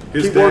 So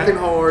keep working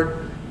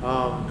hard.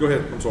 Go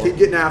ahead. I'm sorry. Keep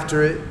getting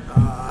after it.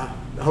 I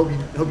hope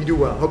you do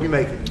well. Hope you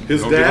make it.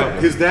 His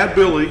dad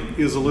Billy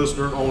is a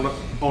listener on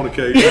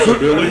occasion. So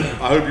Billy,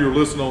 I hope you're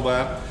listening on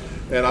that.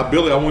 And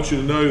Billy, I want you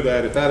to know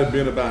that if that had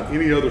been about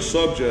any other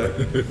subject,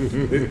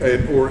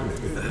 or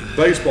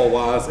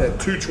baseball-wise, at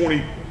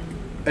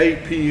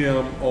 2:28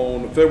 p.m.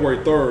 on February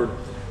 3rd,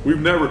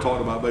 we've never talked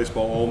about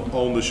baseball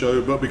on the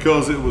show, but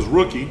because it was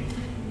Rookie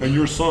and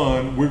your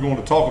son, we're going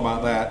to talk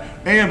about that.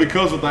 And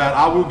because of that,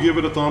 I will give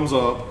it a thumbs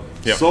up,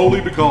 solely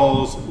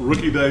because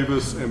Rookie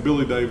Davis and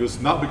Billy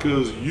Davis, not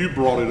because you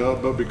brought it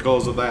up, but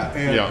because of that.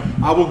 And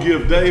I will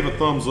give Dave a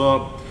thumbs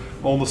up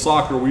on the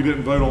soccer. We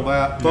didn't vote on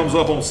that. Thumbs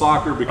up on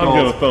soccer because I'm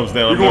going to thumbs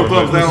down. You're going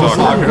thumbs down on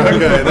soccer.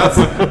 Okay, that's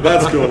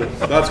cool.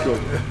 That's cool.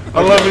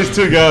 I love these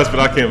two guys, but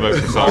I can't vote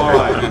for soccer. All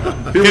right.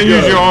 You can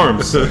use your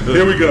arms.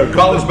 Here we go.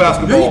 College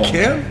basketball. No, you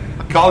can.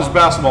 College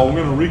basketball.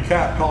 We're going to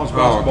recap college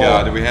basketball. Oh,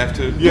 God, do we have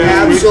to?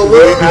 Yeah, Absolutely.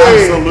 We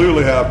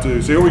absolutely have to.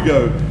 So here we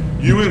go.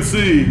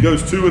 UNC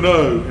goes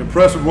 2-0.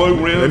 Impressive road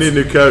wins. They need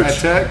a new coach.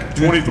 At Tech,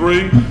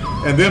 23.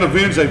 And then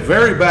avenged a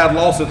very bad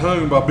loss at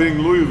home by beating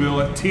Louisville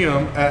by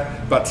 10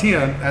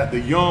 at the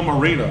Yum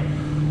Arena.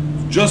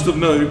 Just of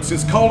note,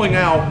 since calling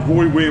out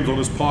Roy Williams on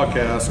this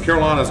podcast,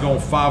 Carolina's gone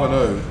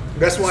 5-0.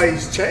 That's why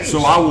he's changed. So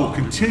I will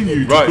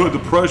continue to put the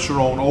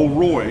pressure on old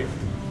Roy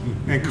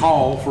and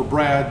call for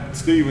Brad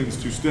Stevens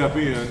to step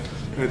in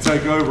and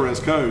take over as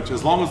coach.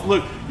 As long as,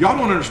 look, y'all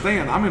don't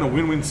understand, I'm in a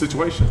win-win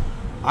situation.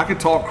 I can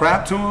talk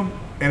crap to them,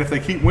 and if they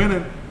keep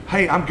winning,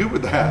 hey, I'm good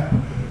with that.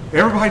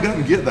 Everybody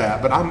doesn't get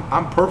that, but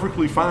I'm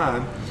perfectly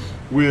fine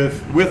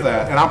with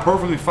that, and I'm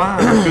perfectly fine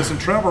with pissing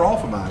Trevor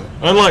off about it.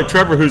 Unlike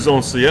Trevor, who's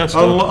on siesta.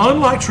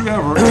 Unlike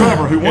Trevor,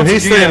 who and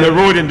he's saying that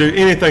Roy didn't do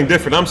anything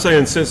different. I'm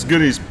saying since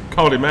Goody's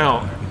called him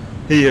out,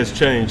 he has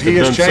changed. He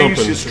has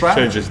changed his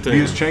strategy. He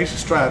has changed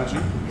his strategy.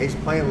 He's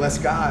playing less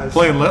guys.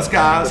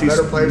 The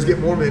better players get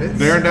more minutes.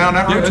 Bearing down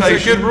that rotation.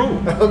 That's a good rule.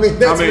 I mean,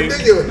 that's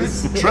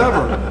ridiculous.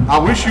 Trevor, I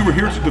wish you were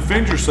here to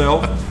defend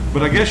yourself,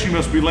 but I guess you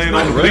must be laying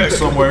on the beach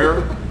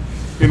somewhere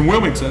in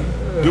Wilmington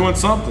doing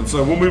something.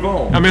 So we'll move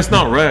on. I mean, it's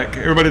not rec.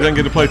 Everybody doesn't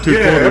get to play two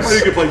quarters.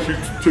 Everybody can play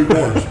two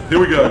quarters. Here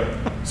we go.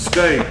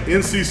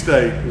 NC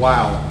State.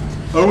 Wow.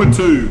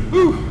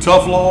 0-2.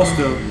 Tough loss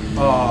to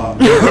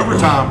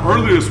overtime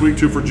earlier this week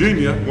to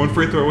Virginia. One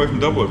free throw away from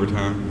double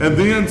overtime. And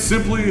then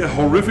simply a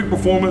horrific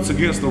performance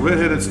against the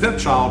redheaded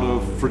stepchild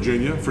of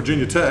Virginia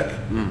Tech,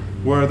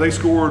 where they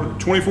scored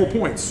 24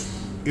 points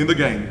in the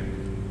game.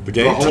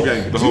 The whole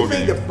game. Do you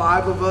think the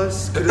five of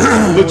us could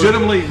have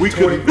legitimately we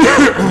could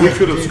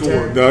have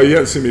scored? No, you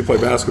haven't seen me play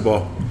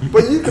basketball.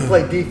 But you can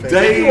play defense.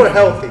 If you were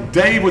healthy.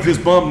 Dave with his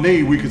bum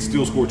knee, we could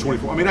still score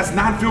 24. I mean, that's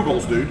 9 field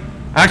goals, dude.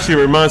 Actually,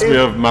 it reminds me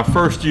of my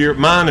first year,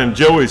 mine and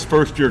Joey's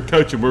first year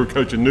coaching. We were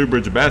coaching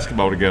Newbridge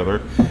basketball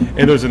together,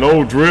 and there's an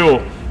old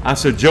drill. I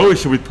said, Joey,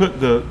 should we put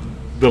the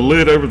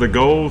lid over the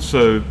goal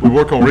so we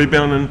work on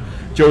rebounding?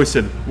 Joey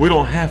said, we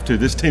don't have to.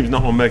 This team's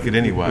not going to make it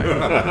anyway.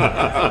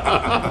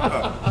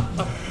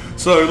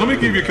 So let me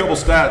give you a couple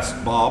stats,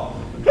 Bobby.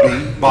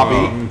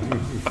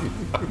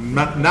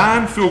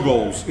 9 field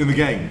goals in the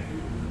game.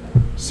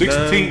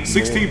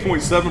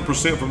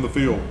 16.7% from the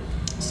field.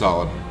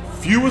 Solid.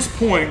 Fewest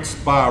points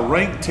by a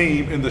ranked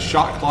team in the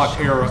shot clock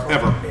era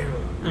ever.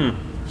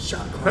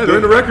 Shot Hey, clock. they're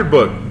in the record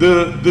book.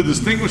 The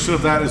distinguishing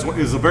of that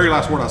is the very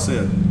last word I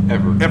said.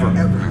 Ever.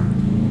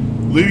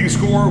 Leading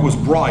scorer was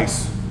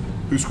Bryce,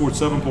 who scored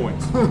 7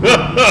 points.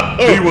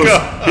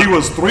 He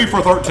was 3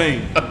 for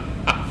 13.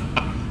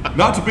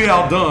 Not to be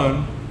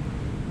outdone,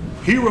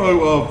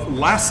 hero of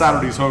last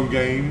Saturday's home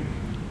game,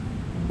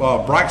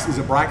 Braxton. Is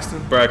it Braxton?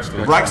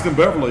 Braxton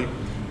Beverly.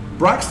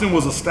 Braxton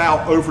was a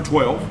stout 0 for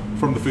 12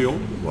 from the field.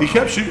 Wow. He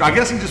kept shooting. I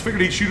guess he just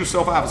figured he'd shoot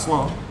himself out of a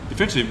slump.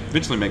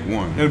 Eventually make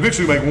one. And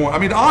eventually make one. I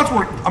mean, the odds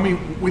were,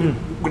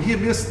 when he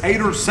had missed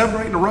 8 or 7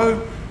 or 8 in a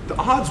row, the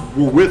odds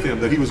were with him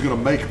that he was going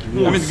to make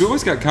one. I mean, you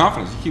always got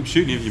confidence. You keep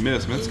shooting if you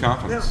miss, man. It's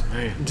confidence.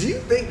 Now, do you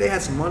think they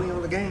had some money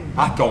on the game?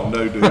 I don't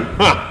know, dude.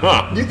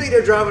 Do you think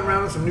they're driving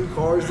around in some new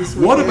cars this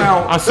week? What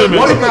about? I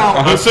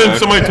assume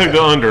somebody took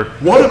the under.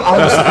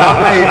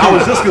 I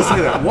was just going to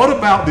say that. What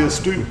about the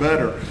astute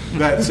bettor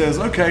that says,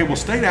 okay, well,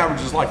 state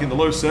averages like in the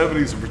low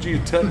 70s, and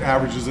Virginia Tech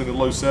averages in the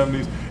low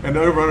 70s, and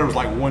the over-under was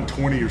like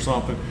 120 or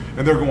something,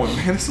 and they're going,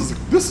 man, this is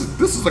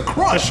a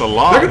crush. That's a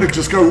lot. They're going to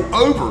just go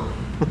over.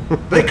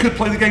 They could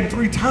play the game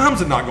 3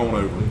 times and not going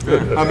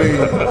over. I mean,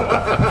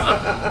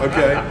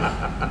 okay.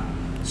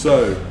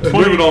 So,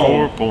 moving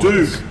on.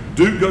 Points.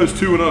 Duke goes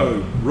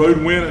 2-0. Road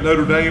win at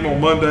Notre Dame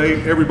on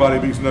Monday. Everybody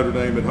beats Notre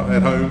Dame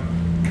at home.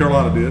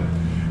 Carolina did.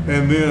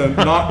 And then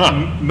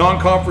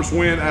non-conference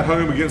win at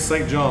home against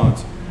St.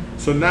 John's.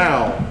 So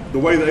now, the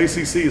way the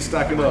ACC is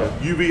stacking up,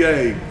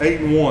 UVA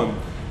 8-1,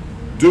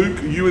 Duke,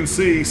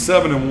 UNC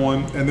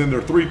 7-1, and then there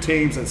are 3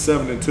 teams at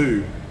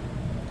 7-2.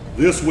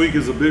 This week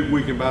is a big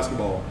week in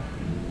basketball.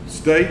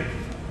 State,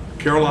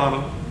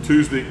 Carolina,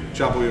 Tuesday,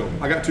 Chapel Hill.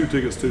 I got 2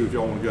 tickets too if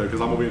y'all want to go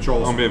because I'm going to be in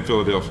Charleston. I'm going to be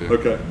in Philadelphia.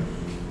 Okay.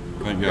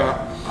 Thank God.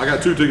 I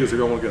got 2 tickets if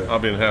y'all want to go. I'll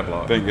be in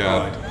Havelock. Thank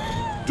God.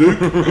 Right. Duke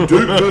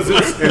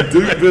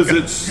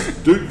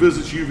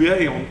visits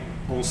UVA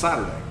on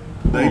Saturday.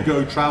 They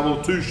go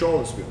travel to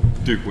Charlottesville.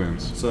 Duke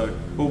wins. So,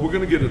 well, we're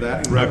going to get to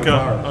that in rapid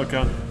fire.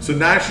 Okay. So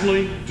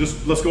nationally,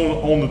 just let's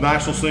go on the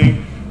national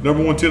scene.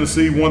 Number 1,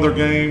 Tennessee won their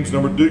games.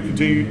 Number 2,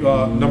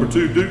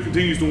 Duke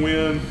continues to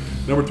win.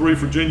 Number 3,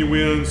 Virginia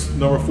wins.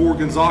 Number 4,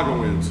 Gonzaga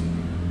wins.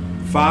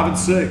 5 and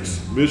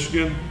 6,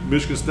 Michigan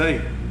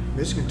State.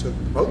 Michigan took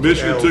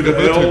an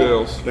L.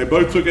 L's. They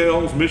both took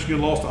L's.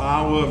 Michigan lost to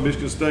Iowa.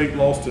 Michigan State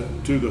lost to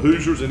the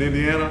Hoosiers in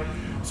Indiana.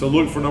 So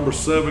look for number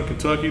 7,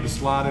 Kentucky, to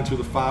slide into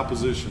the 5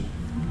 position.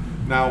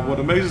 Now, what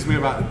amazes me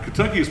about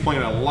Kentucky is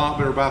playing a lot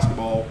better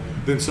basketball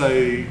than,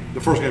 say,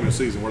 the first game of the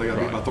season where they got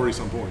beat by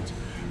 30-some points.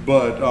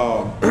 But,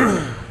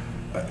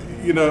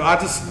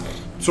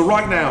 so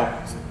right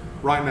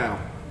now,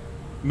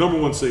 number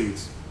 1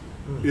 seeds,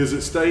 does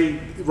it stay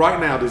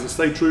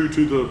true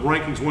to the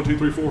rankings 1, 2,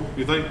 3, 4,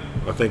 you think?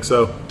 I think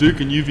so.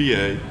 Duke and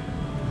UVA.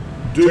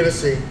 Duke,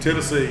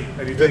 Tennessee,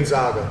 and you think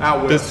Gonzaga.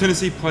 out Does west.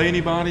 Tennessee play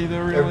anybody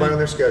though? Really? Everybody on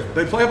their schedule.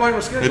 They play everybody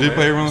on schedule. They did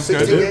play everyone on the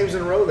 16 schedule. games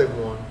in a row they've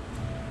won.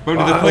 But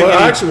did they play I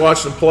any actually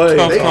watched them play.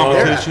 tough They-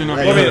 competition? they're-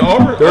 I mean,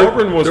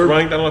 Auburn was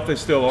ranked. I don't know if they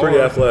still are. pretty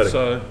athletic.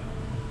 So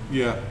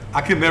Yeah,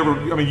 I can never.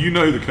 I mean, you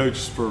know who the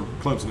coach for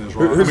Clemson is,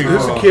 right? Who's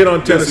I the kid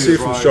on Tennessee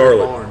from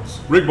Charlotte? Barnes.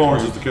 Rick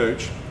Barnes is the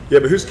coach. Yeah,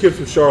 but who's the kid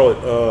from Charlotte?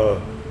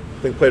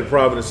 I think played at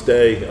Providence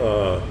Day.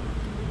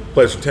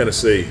 Plays for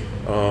Tennessee.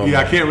 Yeah,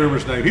 I can't remember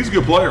his name. He's a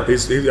good player. I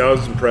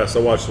was impressed. I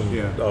watched him.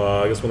 Yeah.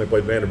 I guess when they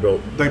played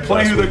Vanderbilt. They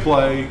play last who week. they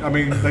play. I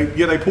mean,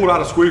 they pulled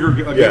out a squeaker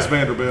against Yeah.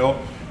 Vanderbilt.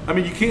 I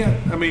mean, you can't.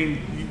 I mean,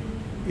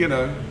 you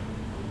know,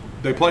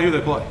 they play who they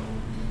play.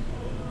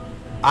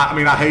 I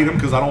mean, I hate them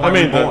because I don't like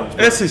Rick Barnes.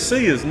 the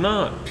SEC is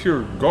not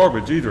pure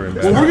garbage either. In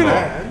Well,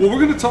 basketball. we're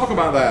gonna talk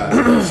about that.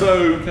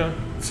 So, Okay.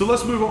 so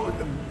let's move on.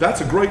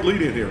 That's a great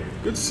lead in here.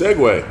 Good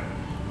segue.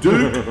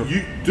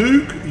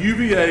 Duke,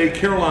 UVA,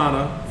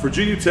 Carolina,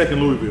 Virginia Tech,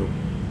 and Louisville.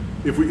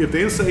 If the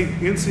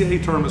NCAA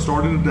tournament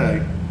started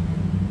today,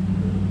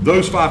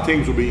 those 5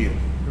 teams will be in.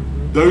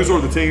 Those are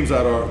the teams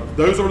that are.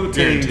 Those are the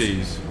teams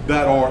Guarantees.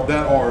 that are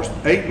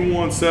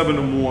 8-1,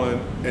 7-1,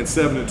 and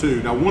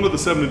 7-2. Now, one of the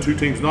 7-2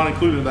 teams not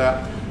included in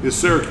that is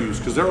Syracuse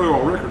because their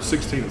overall record is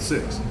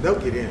 16-6. They'll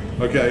get in.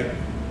 Okay,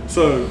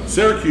 so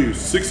Syracuse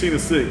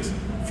 16-6.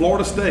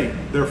 Florida State,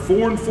 they're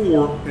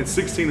 4-4 and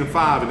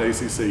 16-5 in the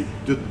ACC.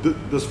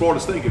 Does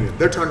Florida State get in?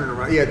 They're turning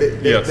around. Yeah,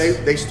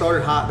 they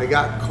started hot. They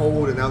got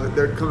cold, and now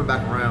they're coming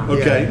back around.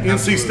 Okay, Yeah,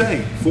 NC absolutely.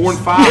 State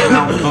 4-5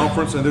 now in the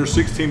conference, and they're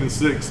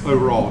 16-6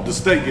 overall. Does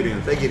State get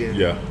in? They get in.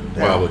 Yeah,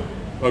 probably.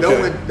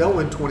 Okay. They'll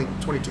win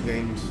 22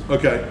 games.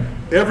 Okay.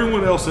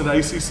 Everyone else in the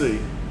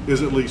ACC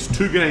is at least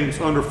 2 games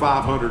under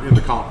 500 in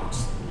the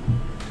conference.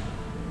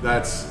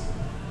 That's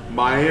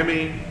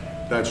Miami.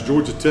 That's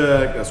Georgia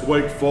Tech. That's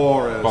Wake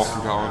Forest.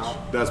 Boston College.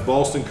 That's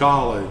Boston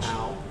College.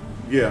 Ow.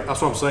 Yeah,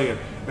 that's what I'm saying.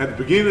 At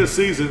the beginning of the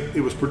season,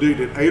 it was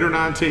predicted 8 or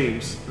 9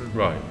 teams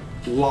Right.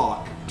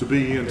 lock to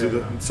be into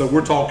the. So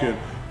we're talking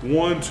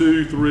 1,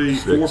 2, 3,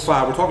 4,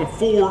 5. We're talking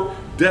 4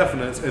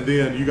 definites, and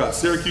then you got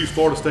Syracuse,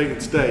 Florida State,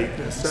 and State.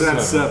 So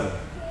that's 7.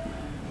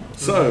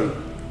 So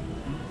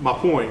my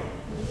point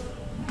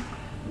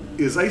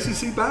is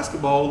ACC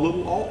basketball a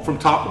little off from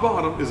top to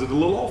bottom. Is it a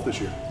little off this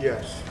year?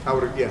 Yes, I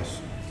would. Yes.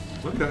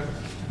 Okay.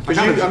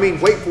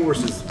 Wake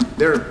Forest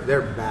they're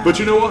bad. But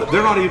you know what?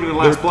 They're not even in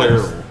last place.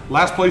 terrible.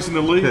 Last place in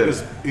the league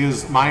Pitt.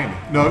 is Miami.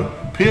 No,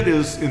 Pitt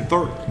is in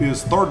third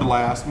to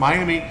last.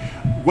 Miami,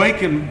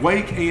 Wake and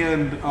Miami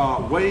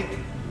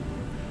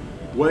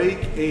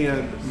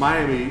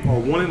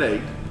are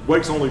 1-8.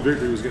 Wake's only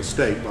victory was against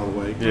State, by the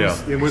way. Yeah.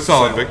 It went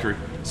Solid south. victory.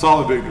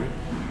 Solid victory.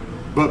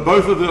 But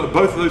both of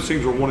those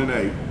teams are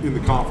 1-8 in the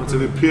conference,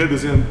 and then Pitt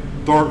is in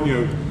third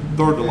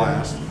to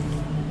last.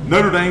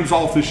 Notre Dame's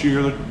off this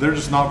year. They're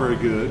just not very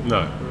good.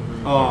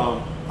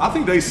 No. I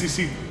think the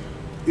ACC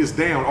is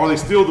down. Are they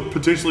still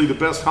potentially the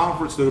best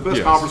conference? They're the best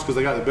Yes. conference because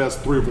they got the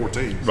best 3 or 4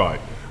 teams. Right.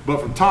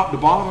 But from top to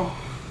bottom,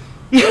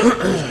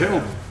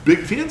 hell,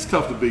 Big Ten's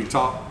tough to beat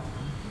top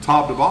to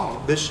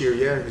bottom. this year,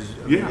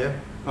 Yeah.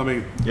 I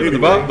mean, Yeah, anyway.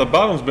 but the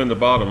bottom's been the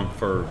bottom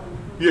for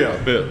Yeah. a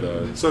bit,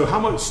 though. So how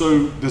much?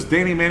 So does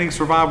Danny Manning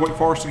survive Wake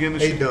Forest again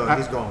this He's year? done.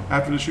 He's gone.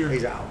 After this year,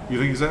 He's out. You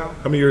think he's out?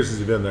 How many years has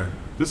he been there?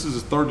 This is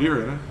his 3rd year,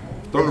 isn't it?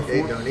 3rd or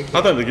 4th?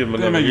 I think they give him They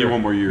another may year. get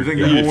one more year. You think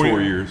They one need more 4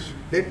 year? years.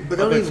 But they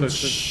don't think even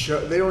so, too. show.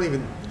 They don't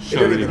even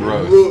any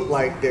growth. look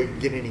like they're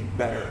getting any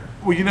better.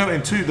 Well,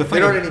 and two, the They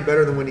thing. aren't any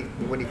better than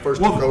when he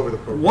first took over the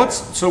program.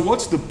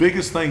 What's the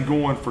biggest thing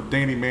going for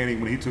Danny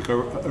Manning when he took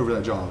over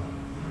that job?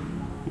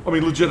 I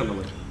mean,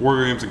 legitimately. Warrior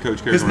Williams and Coach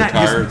Carey His will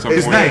retire at some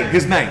point.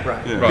 His name, Right.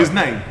 Yeah. his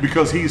name,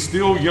 because he's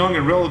still young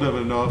and relative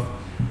enough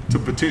to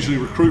potentially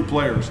recruit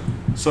players.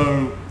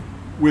 So,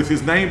 with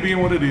his name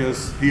being what it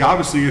is, he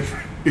obviously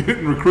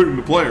isn't recruiting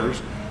the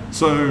players.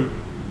 So,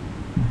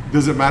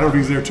 does it matter if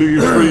he's there 2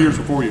 years, 3 years,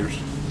 or 4 years?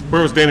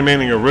 Where was Danny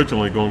Manning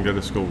originally going to go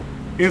to school?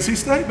 NC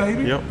State,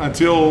 baby. Yep.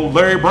 Until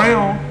Larry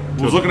Brown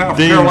was looking out for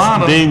Dean,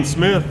 Carolina. Dean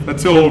Smith.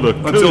 Until pulled a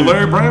coup.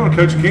 Larry Brown,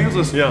 coach of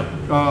Kansas, Yeah.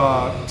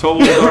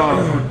 told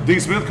Dean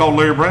Smith called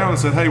Larry Brown and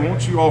said, "Hey,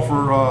 won't you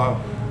offer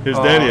His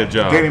daddy a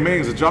job." Danny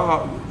Manning's a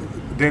job.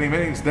 Danny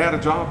Manning's dad a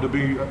job to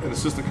be an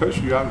assistant coach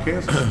for you out in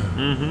Kansas."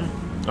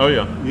 Oh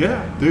yeah.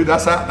 Yeah, dude,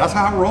 that's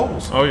how it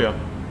rolls. Oh yeah.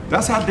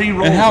 That's how Dean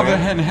rolls. And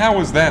man. how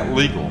is that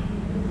legal?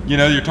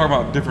 You're talking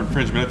about different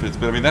fringe benefits,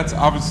 but I mean that's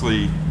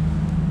obviously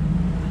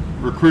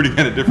recruiting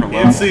at a different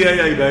level.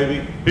 NCAA,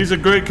 baby. He's a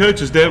great coach.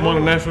 His dad won a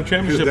national His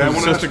championship dad as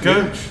won assistant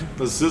that- coach.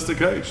 yeah, assistant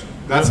coach.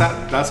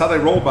 That's how they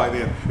rolled back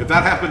then. If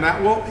that happened it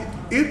happened.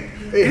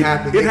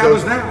 It It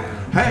happens goes- now.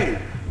 Hey,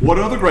 what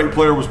other great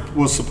player was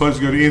supposed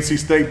to go to NC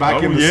State back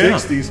Oh, in the yeah.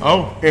 60s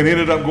Oh. and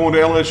ended up going to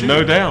LSU?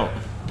 No doubt.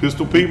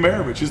 Pistol Pete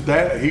Maravich, his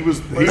dad, he was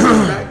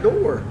back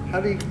door.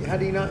 How do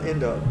you not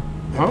end up?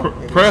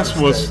 in Press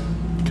NC was State?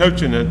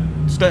 coaching at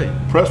State.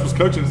 Press was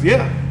coaching.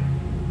 Yeah,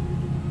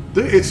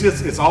 dude,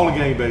 it's all a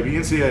game, baby.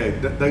 NCAA,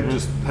 they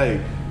just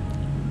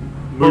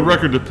What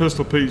record did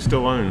Pistol Pete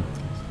still own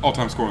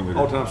All-time scoring leader.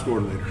 all-time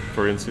scoring leader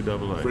for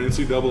NCAA? for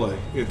NCAA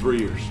in 3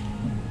 years.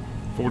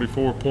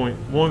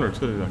 44.1 or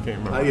 2, I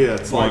can't remember. Yeah,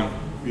 it's like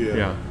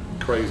Yeah.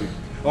 crazy.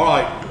 All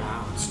right,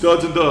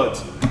 studs and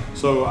duds.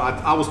 So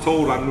I was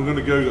told I'm going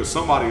to go to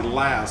somebody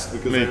last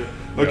because Me.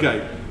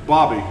 okay,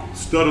 Bobby,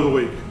 stud of the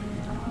week.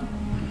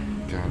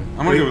 Got it.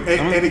 I'm gonna go with.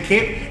 And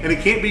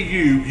it can't be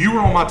you. You were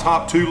on my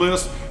top 2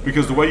 list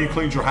because the way you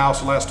cleaned your house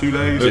the last 2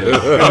 days,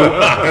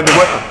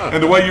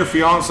 and the way your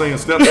fiance and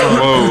stepson.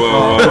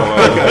 Whoa.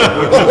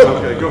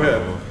 Okay, go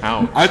ahead.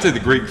 Ouch. I'd say the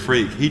Greek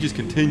Freak. He just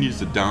continues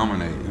to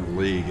dominate in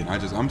the league, and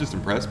I'm just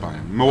impressed by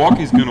him.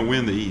 Milwaukee's going to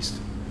win the East.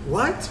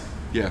 What?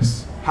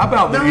 Yes. How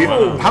about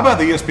No. how about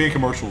the ESPN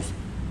commercials?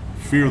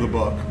 Fear the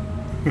buck.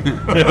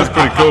 That's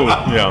pretty cool.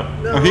 Yeah.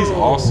 No. Oh, he's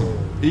awesome.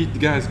 The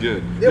guy's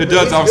good. Yeah, The but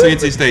Duds, he's obviously, good,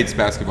 NC State's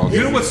basketball.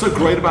 You know what's so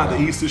great about the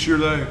East this year,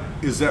 though,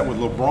 is that with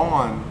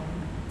LeBron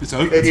It's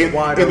open. It's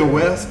wide in the open.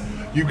 West,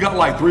 you've got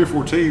like 3 or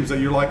 4 teams that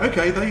you're like,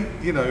 okay, they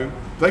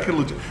can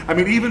legit. I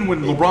mean, even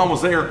when LeBron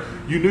was there,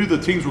 you knew the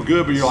teams were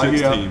good, but you're like,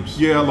 6 yeah, teams.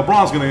 yeah,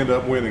 LeBron's going to end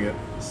up winning it.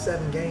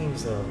 7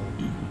 games though.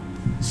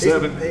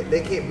 7.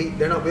 They can't beat.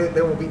 They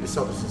won't beat the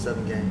Celtics in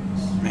 7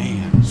 games.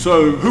 Man.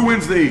 So who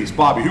wins the East,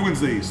 Bobby? Who wins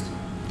the East?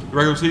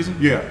 Regular season?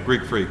 Yeah.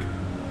 Greek Freak.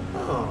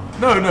 Oh,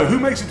 No. Who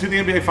makes it to the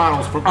NBA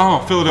Finals?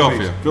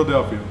 Philadelphia.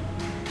 Philadelphia.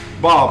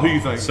 Bob, who you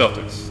think?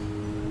 Celtics.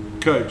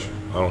 Coach.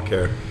 I don't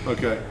care.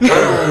 Okay. I'm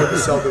going with the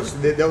Celtics.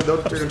 They're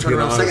gonna turn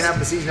around second half of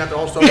the season after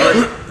All-Star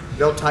break.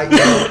 They'll tighten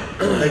up.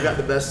 They got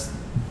the best.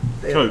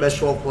 They have the best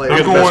 12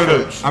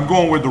 players. I'm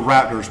going with the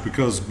Raptors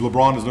because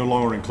LeBron is no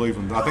longer in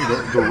Cleveland. I think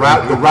the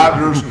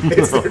Raptors.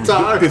 It's their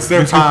time. It's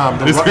their time.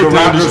 The, It's the their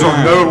time to Raptors are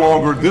shine. no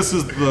longer. This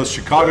is the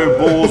Chicago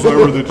Bulls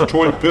over the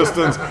Detroit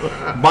Pistons.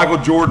 Michael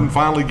Jordan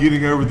finally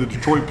getting over the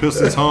Detroit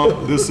Pistons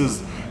hump. This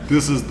is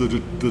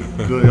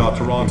the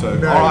Toronto.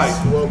 Nice. All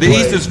right. Well The played.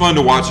 East is fun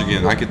to watch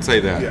again. I could say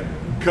that. Yeah.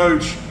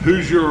 Coach,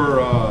 who's your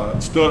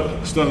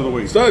stud of the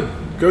week? Stud,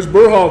 Coach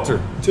Berhalter,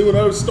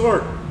 2-0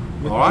 start.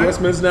 All right. U.S.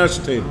 men's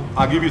national team.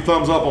 I'll give you a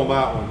thumbs up on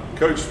that one.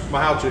 Coach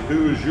Mahouchick,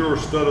 who is your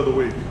stud of the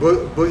week?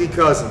 Boogie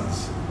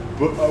Cousins.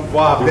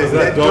 Why? Because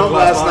That dunk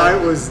last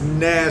night was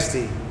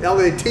nasty. Now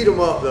they teed him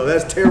up though.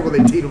 That's terrible.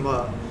 They teed him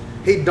up.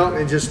 He dunked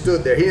and just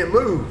stood there. He didn't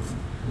move.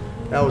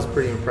 That was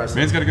pretty impressive.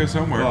 Man's got to go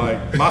somewhere. All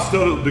right. My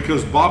stud,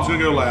 because Bob's going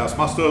to go last,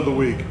 my stud of the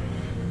week,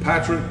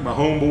 Patrick, my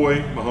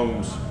homeboy,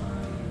 Mahomes.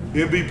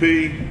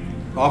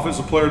 MVP,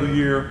 Offensive Player of the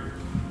Year,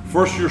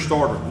 first year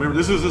starter. Remember,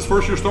 this is his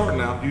first year starting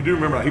now. You do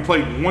remember that.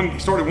 He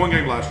started one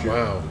game last year.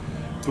 Wow.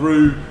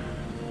 Through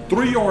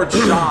 3 yards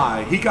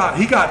shy. He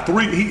got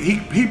three.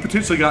 He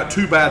potentially got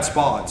 2 bad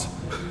spots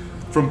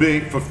from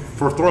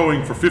for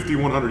throwing for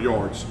 5,100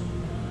 yards.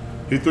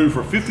 He threw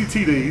for 50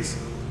 TDs.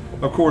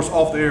 Of course,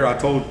 off the air, I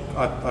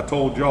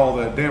told y'all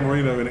that Dan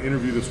Marino in an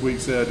interview this week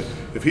said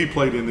if he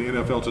played in the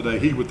NFL today,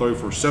 he would throw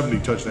for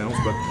 70 touchdowns.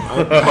 But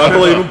I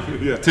believe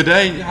him. Yeah.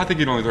 Today, I think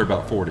he'd only throw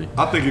about 40.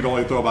 I think he'd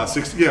only throw about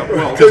 60. Yeah,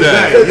 well,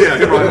 today. Yeah,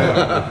 you're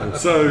right.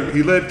 So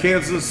he led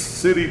Kansas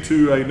City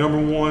to a number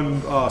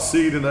 1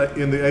 seed in the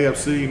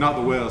AFC, not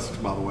the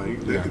West, by the way,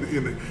 in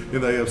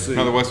the AFC.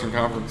 Not the Western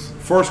Conference.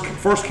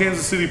 First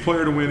Kansas City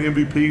player to win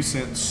MVP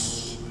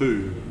since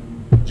who?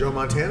 Joe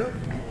Montana?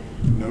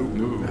 No.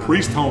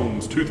 Priest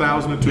Holmes,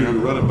 2002,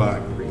 running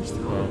back.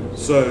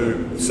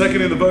 So,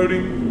 second in the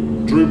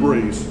voting, Drew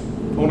Brees.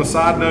 On a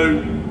side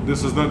note,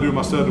 this has nothing to do with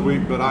my stud of the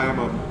week, but I am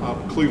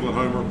a Cleveland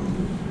homer.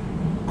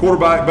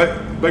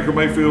 Quarterback Baker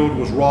Mayfield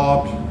was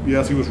robbed.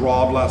 Yes, he was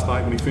robbed last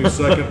night when he finished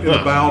second in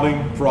the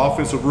balloting for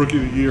Offensive Rookie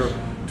of the Year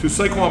to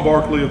Saquon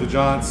Barkley of the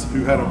Giants,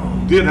 who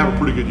did have a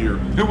pretty good year.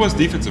 Who was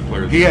defensive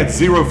player? He had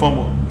 0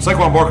 fumbles.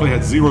 Saquon Barkley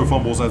had 0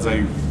 fumbles as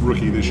a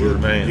rookie this year.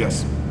 Man.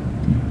 Yes.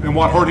 And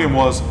what hurt him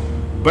was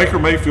Baker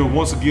Mayfield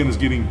once again is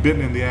getting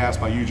bitten in the ass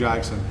by Hugh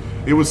Jackson.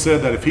 It was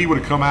said that if he would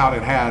have come out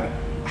and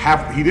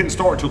he didn't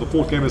start until the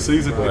 4th game of the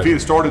season. Right. If he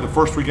had started the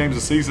first 3 games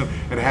of the season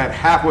and had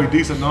halfway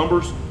decent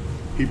numbers,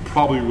 he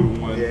probably would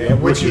have won. Yeah,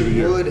 which he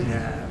would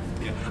have.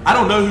 Yeah. I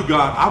don't know who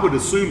got. I would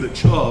assume that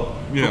Chubb.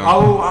 Yeah.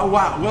 Well,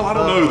 I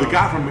don't know. The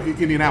guy from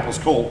Indianapolis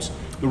Colts,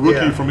 the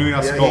rookie from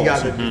Indianapolis Colts. He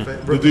got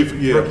the Rookie of the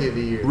Year.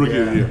 Rookie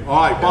of the Year.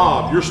 All right,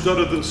 Bob, your stud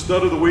of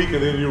the week,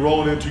 and then you're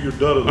rolling into your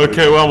dud of the week.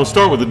 Okay, well, I'm going to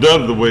start with the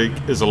dud of the week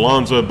is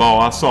Alonzo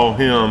Ball. I saw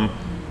him.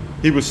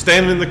 He was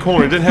standing in the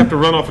corner. He didn't have to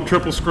run off a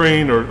triple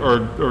screen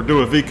or do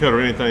a V-cut or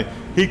anything.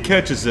 He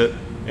catches it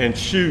and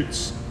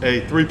shoots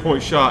a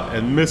 3-point shot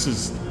and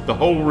misses the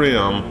whole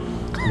rim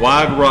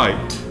wide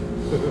right.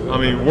 I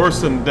mean, worse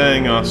than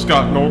dang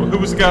Scott Norwood. Who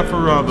was the guy for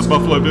the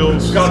Buffalo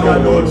Bills? Scott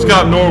Norwood.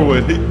 Scott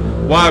Norwood.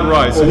 Wide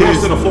right. So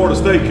worse than a Florida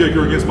State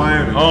kicker against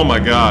Miami. Oh, my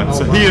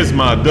God. He is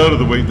my dud of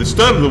the week. The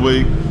stud of the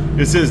week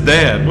is his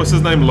dad. What's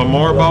his name?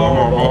 Lamar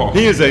Ball.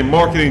 He is a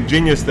marketing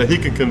genius that he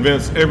can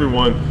convince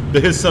everyone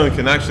that his son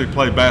can actually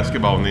play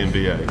basketball in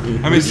the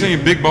NBA. I mean,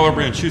 seeing Big Baller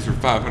Brand shoes for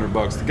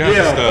 $500. The guy's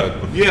a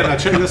stud. Yeah, now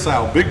check this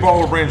out. Big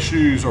Baller Brand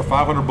shoes are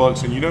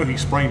 $500, and you know he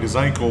sprained his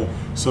ankle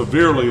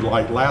severely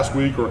like last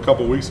week or a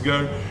couple weeks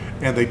ago,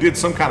 and they did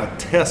some kind of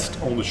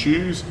test on the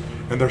shoes,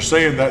 and they're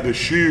saying that the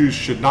shoes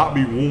should not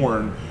be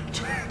worn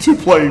to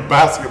play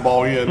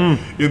basketball in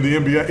the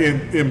NBA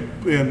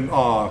in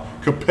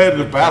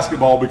competitive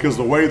basketball because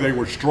the way they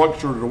were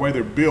structured and the way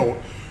they're built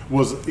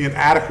was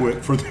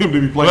inadequate for them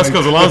to be playing. That's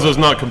because Alonzo's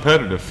not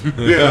competitive.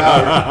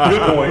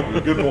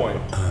 Yeah, good point.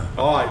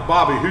 All right,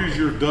 Bobby, who's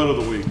your dud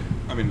of the week?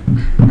 I mean,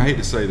 I hate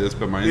to say this,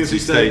 but my NC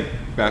State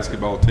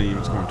basketball team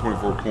is going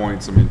 24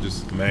 points. I mean,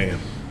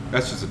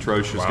 that's just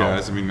atrocious,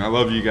 guys. I mean, I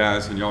love you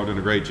guys, and y'all doing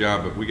a great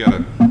job, but we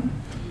can't do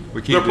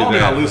that. They're probably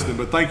not listening,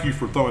 but thank you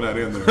for throwing that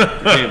in there.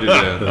 Can't do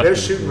that. They're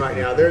shooting right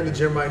now. They're in the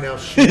gym right now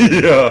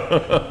shooting.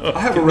 I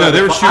have a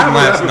they were shooting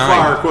last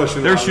night.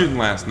 Question. They're shooting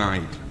last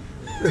night.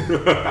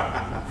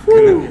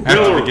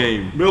 After the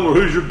game. Miller,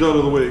 who's your dud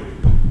of the week?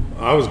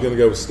 I was going to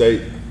go with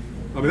State.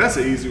 I mean, that's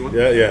an easy one.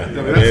 Yeah. I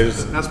mean,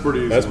 that's pretty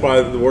easy. That's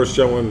probably the worst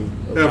showing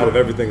out of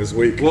everything this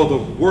week. Well,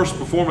 the worst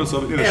performance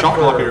in a shot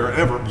clock era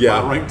ever by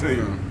a ranked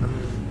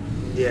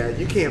team. Yeah,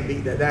 you can't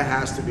beat that. That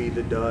has to be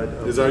the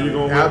dud. Is that how you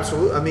going with?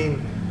 Absolutely. I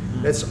mean,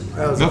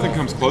 nothing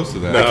comes close to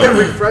that. I kept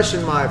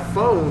refreshing my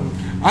phone.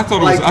 I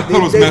thought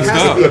it was messed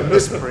up. It has to be a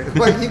misprint.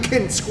 Like you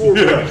can score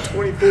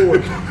 24.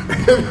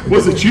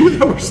 Was it you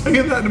that were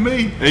saying that to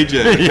me?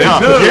 AJ. No,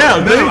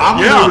 I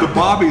went over to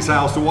Bobby's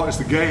house to watch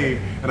the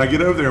game, and I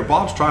get over there, and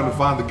Bob's trying to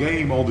find the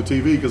game on the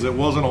TV because it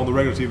wasn't on the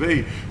regular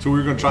TV. So we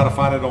were going to try to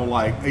find it on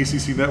like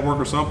ACC Network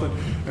or something.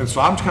 And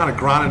so I'm kind of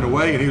grinding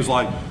away, and he was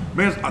like,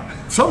 "Man,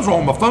 something's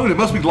wrong with my phone. It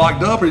must be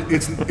locked up.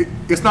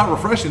 It's not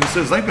refreshing. It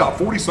says they've got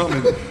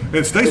 40-something,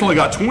 and State's only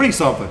got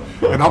 20-something."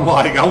 And I'm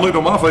like, I looked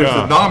on my phone and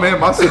said, "Nah, man,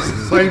 my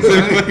system's the same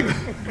thing."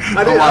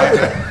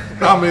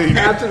 I mean,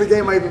 after the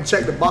game, I even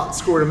checked the box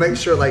score to make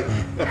sure, like,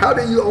 how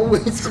do you only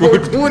score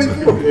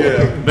 24?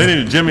 Yeah. They need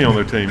a Jimmy on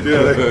their team.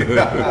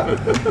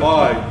 Yeah. All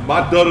right,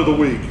 my dud of the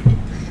week.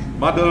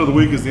 My dud of the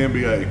week is the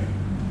NBA,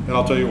 and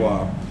I'll tell you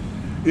why.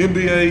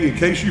 NBA, in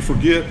case you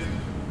forget,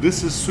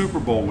 this is Super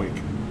Bowl week.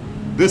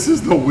 This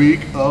is the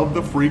week of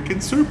the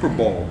freaking Super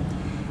Bowl.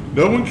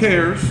 No one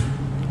cares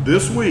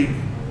this week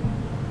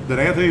that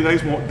Anthony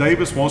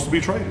Davis wants to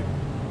be traded.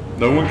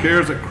 No one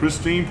cares that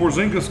Christine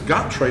Porzingis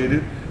got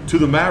traded to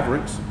the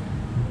Mavericks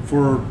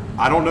for,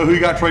 I don't know who he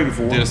got traded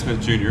for. Dennis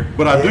Smith Jr.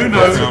 But I do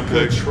know. That's a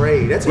good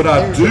trade.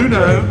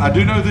 I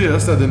do know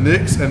this, that the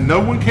Knicks, and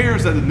no one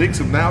cares that the Knicks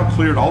have now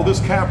cleared all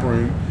this cap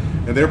room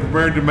and they're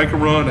preparing to make a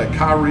run at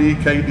Kyrie,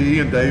 KD,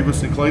 and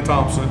Davis, and Klay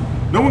Thompson.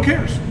 No one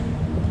cares.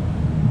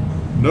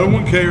 No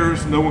one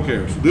cares. No one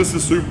cares. This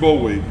is Super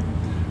Bowl week.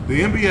 the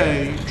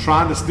NBA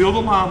trying to steal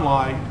the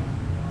limelight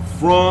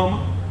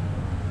from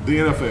the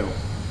NFL.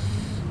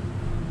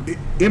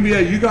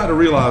 NBA, you got to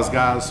realize,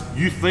 guys,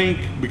 you think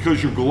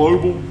because you're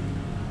global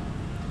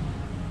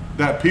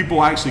that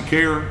people actually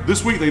care.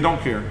 This week they don't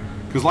care.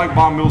 Because like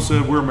Bob Mills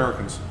said, we're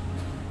Americans.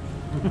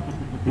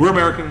 We're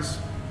Americans.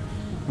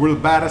 We're the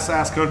baddest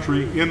ass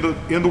country in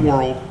the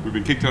world. We've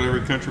been kicked out of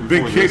every country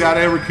before Been kicked out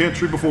of every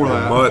country before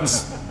that.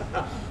 Mutts.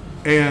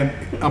 And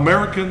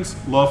Americans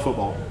love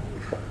football.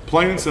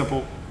 Plain and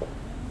simple.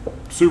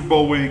 Super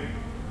Bowl week.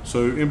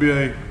 So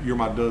NBA, you're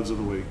my duds of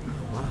the week.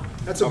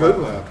 That's a How good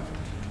about one. that?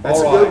 That's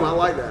All a good right. one. I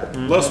like that.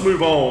 Let's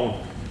move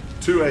on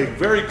to a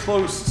very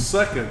close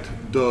second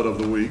dud of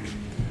the week.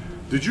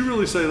 Did you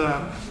really say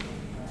that?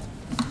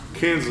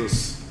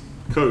 Kansas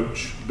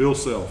coach Bill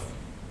Self.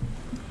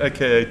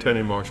 AKA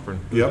Tony Marshburn.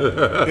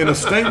 Yep. In a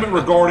statement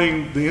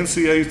regarding the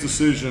NCAA's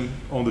decision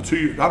on the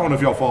 2-year, I don't know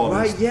if y'all follow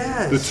Right, this.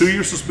 yes. The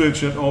 2-year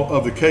suspension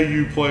of the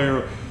KU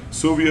player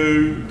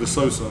Silvio De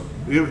Sousa.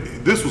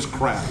 This was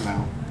crap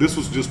now. This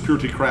was just pure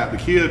crap. The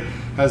kid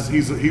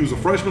he was a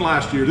freshman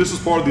last year. This is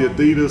part of the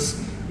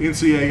Adidas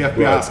NCAA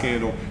FBI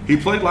scandal. He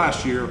played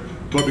last year,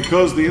 but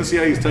because the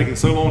NCAA is taking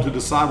so long to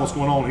decide what's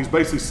going on, he's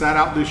basically sat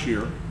out this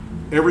year,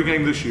 every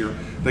game this year.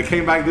 They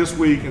came back this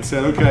week and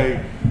said,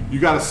 okay,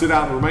 you got to sit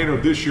out the remainder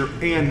of this year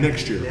and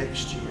next year.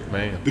 Next year.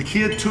 Man. The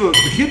kid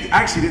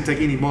actually didn't take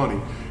any money.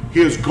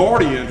 His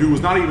guardian, who was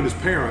not even his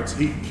parents,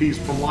 he's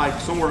from like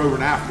somewhere over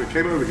in Africa,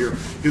 came over here.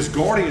 His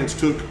guardians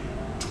took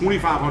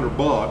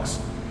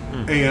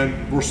 $2,500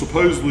 and were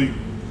supposedly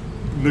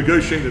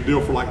negotiating a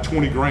deal for like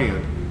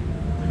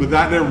 $20,000, but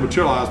that never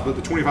materialized. But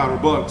the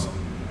 $2,500,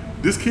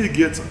 this kid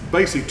gets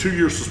basically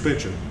 2-year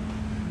suspension.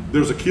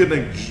 There's a kid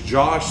named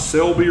Josh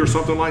Selby or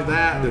something like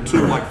that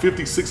took like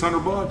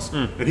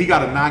 $5,600, and he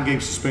got a 9-game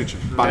suspension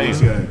by the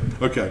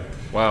NCAA. Okay.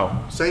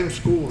 Wow. Same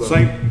school though.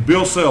 Same.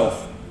 Bill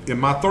Self. In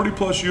my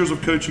 30-plus years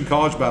of coaching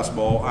college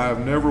basketball, I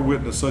have never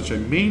witnessed such a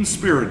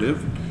mean-spirited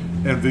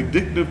and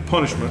vindictive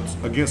punishment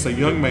against a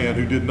young man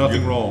who did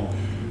nothing wrong.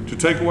 To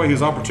take away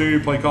his opportunity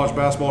to play college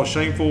basketball is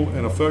shameful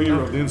and a failure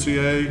of the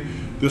NCAA.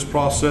 This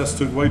process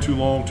took way too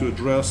long to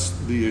address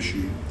the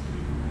issue.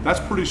 That's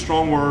pretty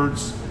strong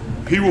words.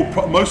 He will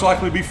most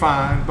likely be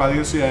fined by the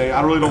NCAA.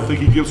 I really don't think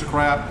he gives a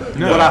crap,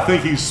 but I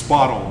think he's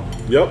spot on.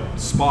 Yep.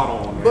 Spot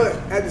on, man. But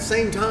at the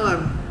same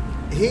time,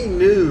 he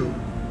knew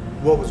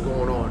what was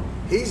going on.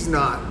 He's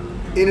not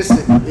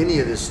innocent in any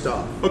of this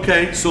stuff.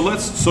 Okay, so I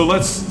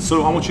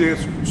want you to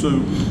answer. So,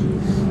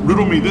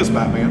 riddle me this,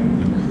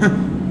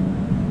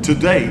 Batman. To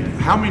date,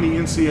 how many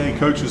NCAA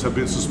coaches have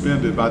been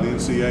suspended by the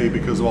NCAA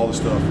because of all this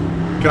stuff?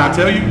 Can I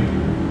tell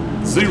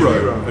you?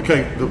 Zero.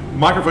 Okay, the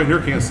microphone here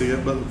can't see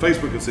it, but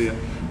Facebook can see it.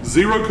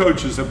 0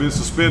 coaches have been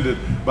suspended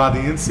by the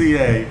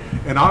NCAA,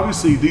 and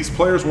obviously these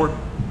players weren't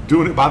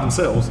doing it by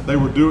themselves. They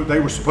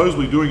were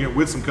supposedly doing it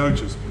with some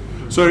coaches.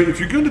 So if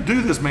you're going to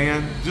do this,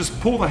 man, just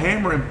pull the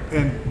hammer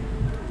and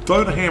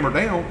throw the hammer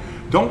down.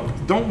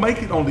 Don't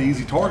make it on the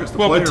easy targets.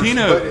 Well, players,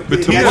 Patino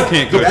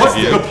can't coach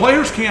the again.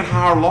 players can't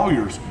hire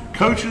lawyers.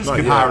 Coaches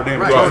can yet. hire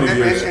damn Right,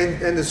 coaches.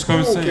 and the school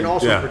what I'm saying. can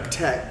also Yeah.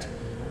 protect.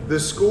 The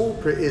school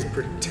is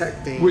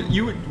protecting. Would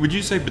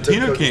you say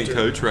Patino coaches can't too.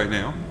 coach right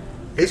now?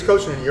 He's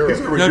coaching in Europe. He's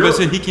over No, Europe.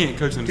 but I said he can't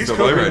coach in the He's NCAA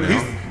coaching, right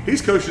now.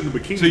 he's coaching the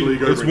bikini So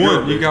league it's over in one.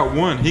 Europe. You got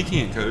one. He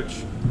can't coach.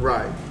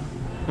 Right.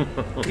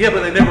 Yeah,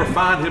 but they never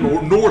fined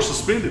him nor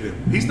suspended him.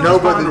 He's not No,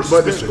 fined or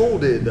but the suspended. school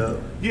did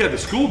though. Yeah, the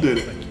school did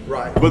it.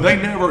 Right. But the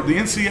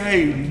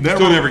NCAA never.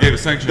 Still never gave a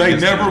sanction They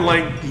against never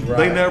him.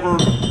 They never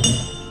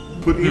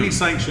put any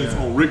sanctions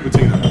on Rick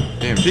Pitino.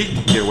 Damn, he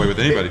can get away with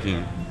it. Anybody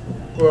can.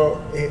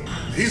 Well,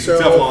 He's so,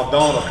 the Teflon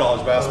Don of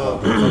college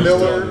basketball.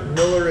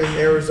 Miller in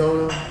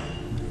Arizona.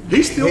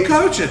 He's still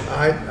coaching.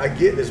 I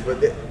get this, but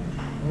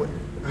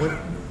when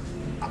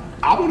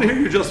I want to hear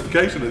your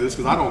justification of this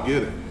because I don't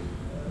get it.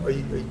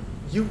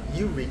 you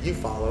read, you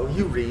follow,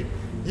 you read,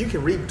 you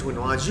can read between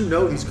the lines. You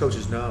know these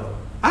coaches know.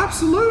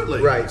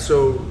 Absolutely. Right.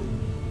 So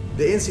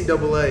the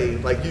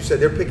NCAA, like you said,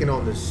 they're picking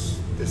on the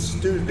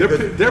student.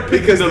 They're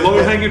picking the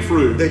low-hanging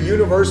fruit. The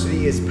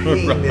university is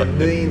paying them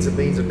millions and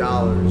millions of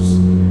dollars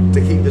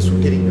to keep this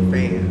from hitting the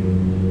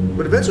fan.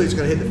 But eventually it's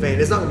going to hit the fan.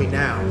 It's not going to be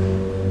now,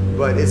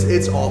 but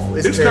it's awful.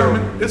 It's terrible.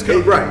 coming. It's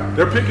coming. Right.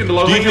 They're picking the Do you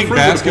low-hanging think fruit.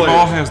 of the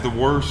basketball players. has the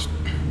worst?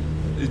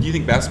 Do you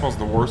think basketball's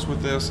the worst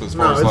with this as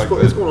far No, as it's,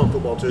 like it's going on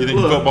football too. You think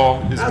Look,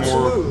 football is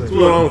Absolutely. What's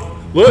going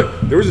on?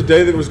 Look, there was a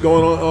day that was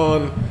going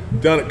on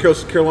down at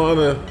Coastal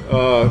Carolina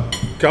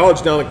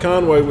College down at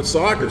Conway with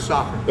soccer.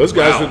 Soccer. Those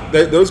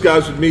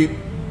guys would meet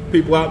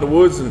people out in the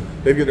woods and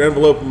they'd get an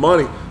envelope of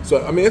money.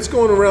 So I mean, it's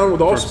going around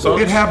with all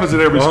sports. It happens at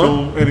every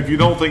school, and if you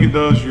don't think it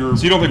does, you're.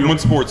 So you don't think one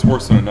sport's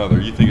worse than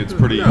another? You think it's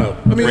pretty? No,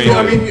 random?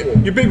 I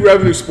mean, your big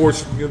revenue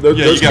sports. Those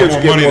yeah, you got kids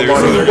more get money more there,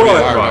 so money. they're going to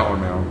But, hire that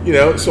one now. you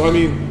know, so I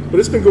mean, but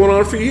it's been going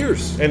on for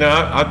years. And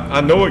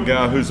I know a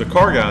guy who's a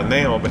car guy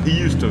now, but he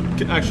used to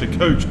actually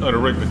coach under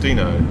Rick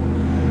Pitino.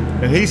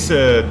 And he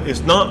said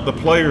it's not the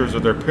players or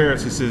their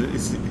parents. He said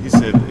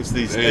it's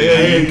these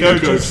AAU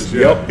coaches.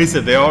 Yep. He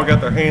said they all got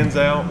their hands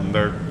out and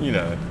they're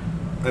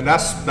and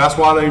that's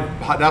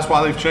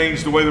why they've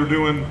changed the way they're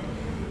doing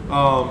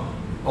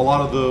a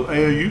lot of the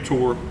AAU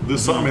tour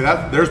this summer.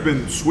 I mean, there's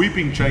been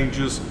sweeping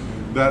changes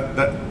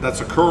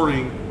that's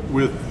occurring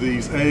with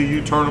these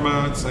AAU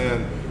tournaments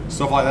and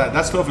stuff like that.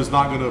 That stuff is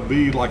not going to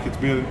be like it's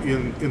been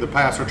in the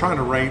past. They're trying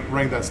to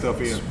rein that stuff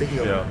in. Speaking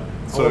of, Yeah.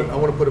 I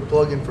want to put a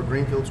plug in for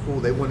Greenfield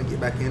School. They want to get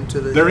back into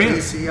the They're in.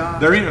 ECI.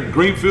 They're in.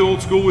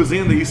 Greenfield School is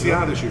in the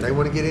ECI this year. They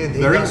want to get in. They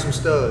They're got in. some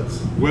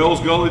studs. Wells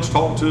Gulledge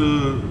talked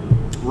to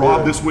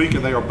Rob this week,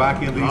 and they are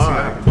back in the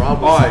ECI. right,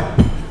 Rob All was-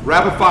 right,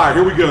 rapid fire.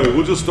 Here we go.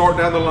 We'll just start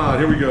down the line.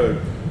 Here we go.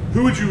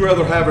 Who would you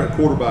rather have at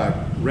quarterback?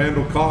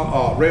 Randall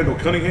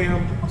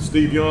Cunningham,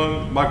 Steve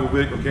Young, Michael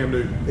Vick, or Cam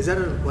Newton? Is that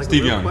a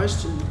Steve real Young.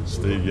 question?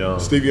 Steve Young.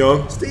 Steve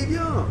Young. Steve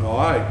Young. All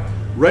right.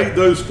 Rate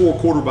those 4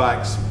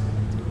 quarterbacks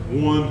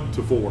 1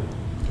 to 4.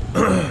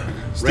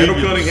 Randall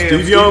Cunningham,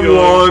 Steve Young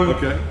won.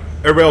 Okay.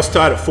 Everybody else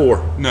tied at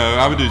 4. No,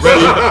 I would do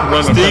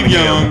Randall Steve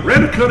Cunningham. Young,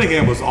 Randall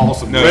Cunningham was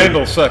awesome. No.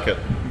 Randall second.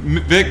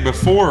 Vic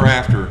before or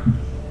after?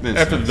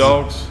 After the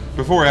Dogs.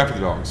 Before or after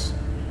the Dogs?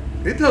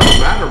 It doesn't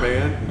matter,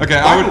 man.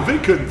 Okay, Michael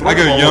Vick couldn't throw I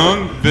go the ball.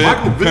 Young, Vic,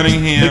 Michael Vick-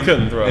 Cunningham, He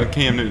couldn't throw. and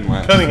Cam Newton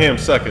last. Cunningham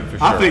second for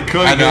sure. I think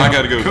Cunningham. I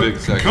gotta go with Vic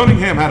second.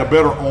 Cunningham had a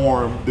better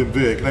arm than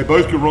Vic. They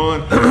both could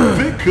run.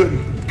 Vic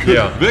couldn't.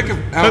 Yeah. Vic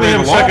Cunningham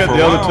outran the law second, for a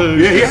the other while. two.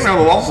 Yeah, he hadn't had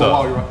a long for a So,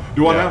 while. You're right.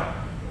 Do I yeah. now?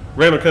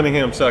 Randall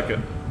Cunningham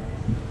second.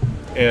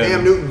 Cam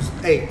And, Newton's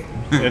 8th.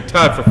 and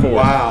tied for 4th.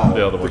 Wow.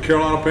 The other The one.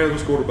 Carolina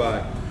Panthers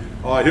quarterback.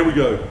 All right, here we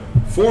go.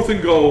 4th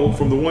and goal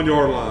from the 1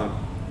 yard line.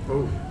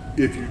 Oh.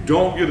 If you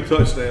don't get a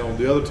touchdown,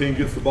 the other team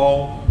gets the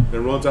ball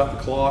and runs out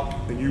the clock,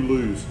 and you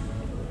lose.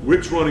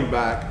 Which running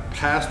back,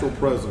 past or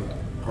present,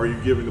 are you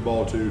giving the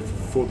ball to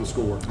for the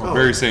score?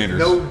 Barry Sanders.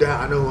 No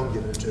doubt. I know who I'm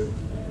giving it to.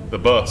 The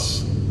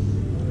bus.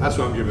 That's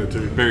what I'm giving it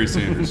to. Barry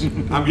Sanders.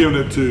 I'm giving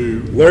it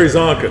to Larry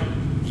Zonka.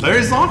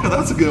 Larry Zonka.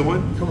 That's a good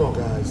one. Come on,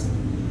 guys.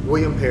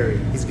 William Perry.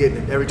 He's getting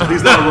it every time.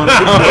 He's not a running.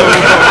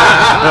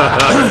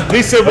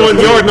 He said 1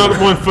 yard, not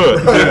 1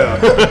 foot. Yeah.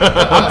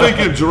 I'm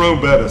thinking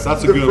Jerome Bettis.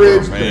 That's a the good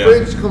fridge. one. The Man.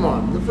 fridge. Come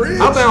on. The fridge.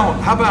 How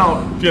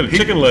about Get a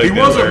chicken leg He down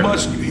wasn't there.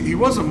 much. He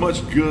wasn't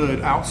much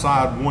good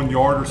outside 1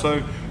 yard or so.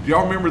 Do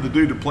y'all remember the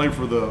dude that played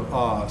for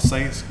the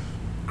Saints?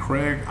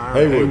 Craig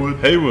Haywood.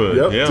 Haywood.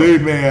 Yep. Yeah.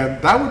 Dude, man,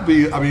 that would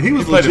be. I mean, he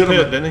was He played at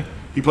legitimate. Pitt, didn't he?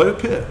 He played at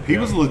Pitt. He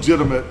was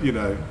legitimate, you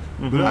know.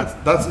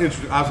 But that's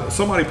interesting.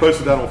 Somebody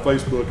posted that on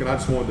Facebook, and I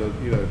just wanted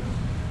to, you know,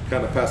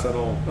 kind of pass that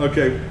on.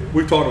 Okay,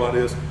 we've talked about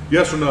this.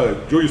 Yes or no?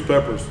 Julius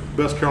Peppers,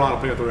 best Carolina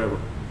Panther ever.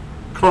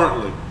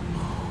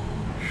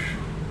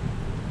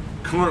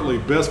 Currently,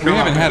 best We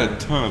Carolina haven't had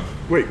Panther. a ton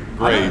of Wait,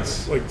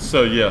 grades.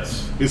 So,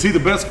 yes. Is he the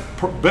best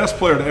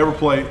player to ever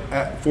play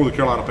for the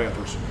Carolina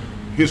Panthers?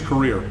 His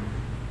career.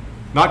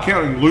 Not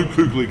counting Luke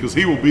Kuechly, because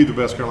he will be the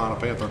best Carolina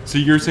Panther. So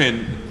you're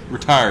saying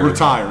retired?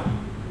 Retired.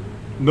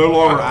 No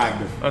longer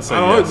active. I say I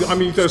don't yes. know. I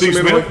mean, you throw Steve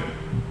some in Smith? like,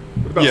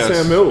 what about Yes.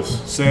 Sam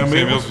Mills? Sam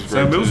Mills. Mills was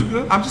Sam great, Mills too. is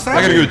good. I'm just I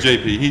gotta asking. go with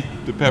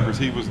JP. The Peppers.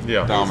 He was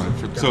Yeah. dominant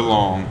for so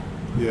long.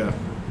 Yeah.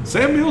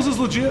 Sam Mills is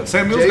legit.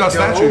 Sam Mills Jake got a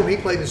statue. Delhomme, he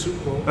played in the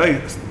Super Bowl. Hey,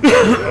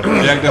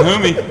 Jack the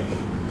homie.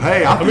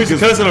 hey, I think he's a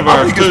his- cousin of I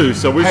ours, think his- too,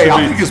 so we hey, should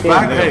I be think his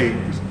supporting back.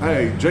 him.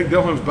 Hey, Jake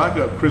Delhome's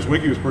backup, Chris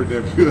Winkie, was pretty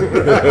damn good.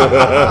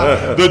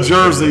 The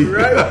jersey.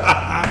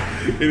 Right?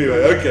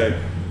 Anyway, okay.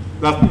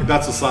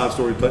 That's a side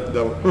story that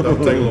would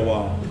take a little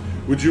while.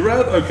 Would you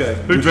rather? Okay.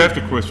 Who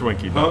drafted Chris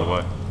Winkie, by Huh? the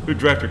way? Who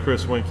drafted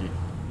Chris Winkie?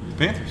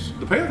 Panthers.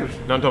 The Panthers.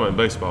 No, I'm talking about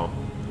baseball.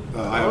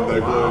 I have no clue.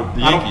 The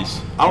I don't-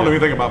 Yankees. I don't know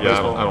anything about Yeah,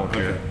 baseball. I don't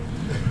care.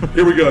 Okay.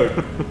 Here we go.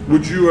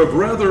 Would you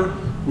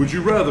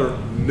rather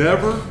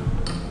never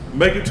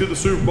make it to the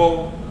Super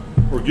Bowl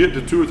or get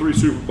to 2 or 3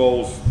 Super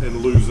Bowls and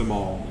lose them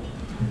all?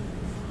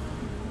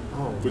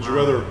 Would you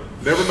rather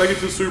never make it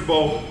to the Super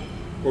Bowl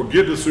or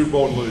get to the Super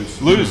Bowl and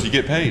lose? Lose, you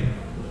get paid.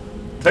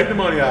 Take the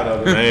money out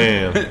of it.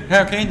 Man.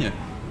 How can you?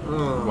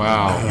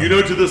 Wow. You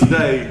know, to this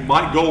day,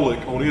 Mike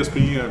Golick on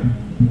ESPN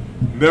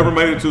never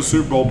made it to the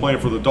Super Bowl playing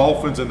for the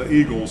Dolphins and the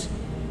Eagles.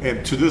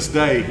 And to this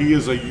day, he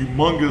is a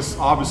humongous,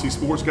 obviously,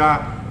 sports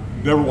guy.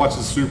 Never watches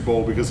the Super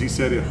Bowl because he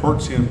said it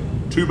hurts him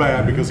too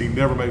bad because he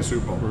never made the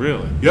Super Bowl.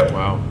 Really? Yep.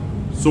 Wow.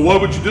 So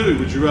what would you do?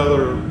 Would you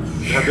rather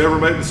have never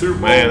made the Super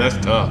Bowl? Man, that's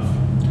tough.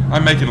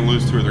 I'm making them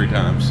lose 2 or 3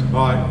 times.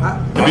 All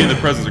right. To be in the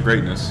presence of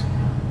greatness.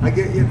 I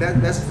get yeah.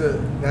 That's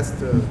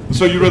the.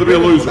 So you'd rather be a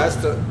loser. That's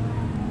the.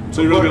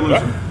 So you'd rather be a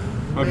loser.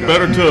 Okay.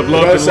 Better to have I'd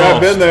loved and say I've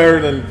been lost.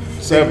 there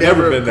than say I've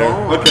never been there.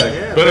 gone. Okay.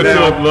 Yeah, Better to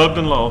Now- have loved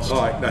and lost.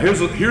 All right. Now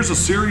here's a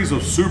series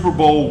of Super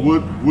Bowl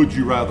would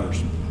you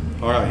rather's.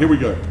 All right. Here we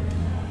go.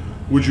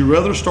 Would you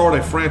rather start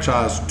a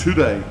franchise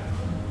today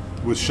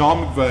with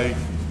Sean McVay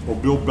or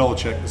Bill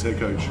Belichick as head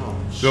coach?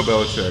 Bill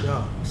Belichick.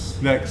 Shucks.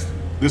 Next.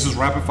 This is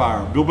rapid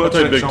fire. Bill I'll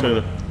take Belichick. Big Sean,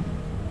 Tuna.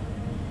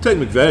 Take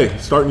McVay,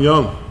 starting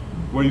young.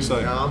 what do you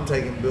say? No, I'm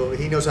taking Bill.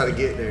 He knows how to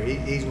get there.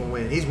 He's gonna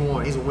win. He's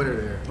won. He's a winner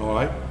there. All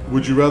right.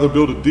 Would you rather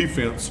build a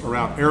defense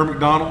around Aaron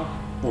McDonald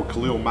or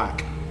Khalil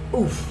Mack?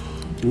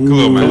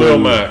 Khalil Mack. Khalil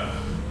Mack.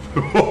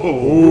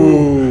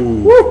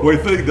 What do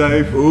you think,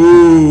 Dave?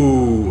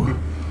 Ooh.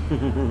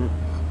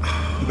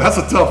 That's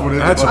a tough one, isn't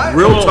That's it? a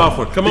real tough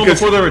one. Come on Because-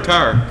 before they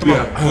retire. Come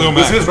on. Khalil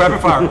This Mack. is rapid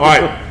fire. All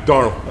right,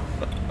 Darnold.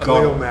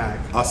 Khalil Mack.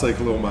 I say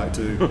Khalil Mack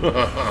too.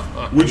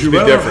 Would you be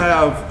rather different.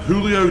 have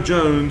Julio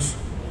Jones,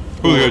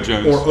 Julio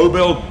Jones. or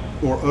Odell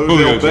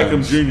Julio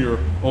Beckham Jones. Jr.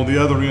 on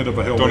the other end of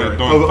a Hail Mary?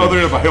 don't Other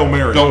end of a Hail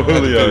Mary. Don't have to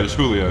Julio. finish.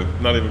 Julio.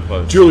 Not even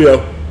close.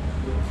 Julio.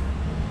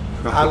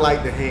 I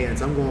like the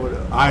hands. I'm going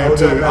with. I am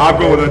Odell too. Beckham. I'm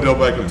going with Odell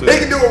Beckham He too.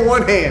 can do it with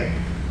one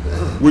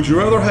hand. Would you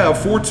rather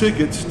have 4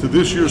 tickets to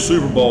this year's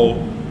Super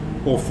Bowl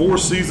or 4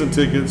 season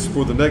tickets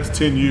for the next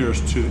 10 years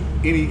to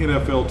any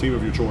NFL team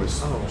of your choice?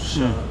 Oh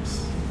shucks.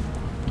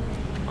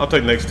 I'll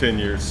take next 10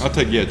 years. I'll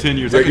take 10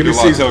 years. Yeah, I can give do a me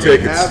lot of season tailgating.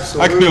 tickets.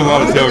 Absolutely. I can do a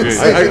lot of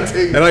tailgating.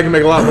 Season And I can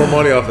make a lot more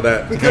money off of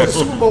that. Because the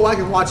Super Bowl I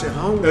can watch at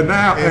home And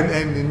now-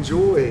 and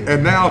enjoy.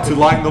 And now to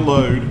lighten the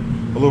load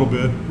a little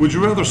bit, would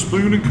you rather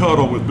spoon and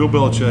cuddle with Bill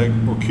Belichick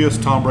or kiss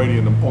Tom Brady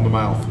on the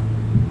mouth?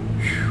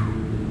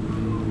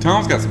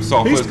 Tom's got some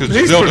soft He's- lips because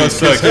he's Giselle pretty does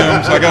kiss sexy.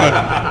 him, so I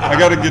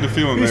gotta get a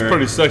feeling He's there.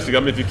 pretty sexy. I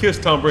mean, if you kiss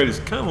Tom Brady, it's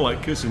kind of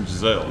like kissing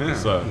Giselle. Yeah.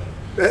 So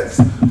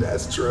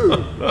That's true.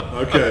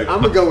 Okay.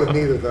 I'm gonna go with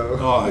neither though.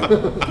 All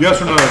right. Yes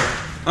or no?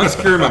 I'm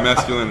securing my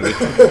masculinity.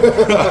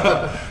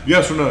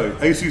 Yes or no?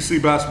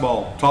 ACC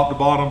basketball, top to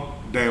bottom,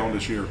 down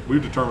this year.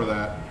 We've determined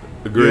that.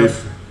 Agreed.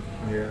 Yes.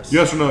 Yes.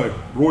 Yes or no?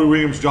 Roy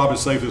Williams' job is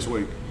safe this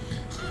week.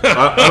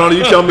 I don't know.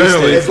 You tell me,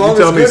 Steve. As long You as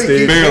tell me, Goody Steve.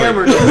 keeps Barely.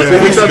 hammering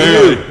It's him. up to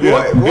you.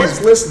 Yeah.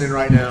 Roy's listening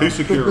right now. He's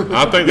secure.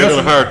 I think they're Yes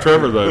going to or- hire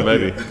Trevor though.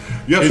 Maybe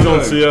Yes he's or on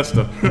no?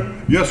 siesta.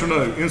 Yes or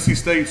no? NC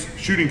State's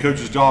shooting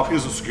coach's job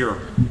isn't secure.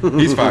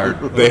 He's fired.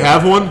 They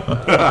have one.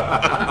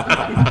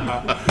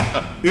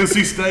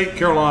 NC State,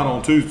 Carolina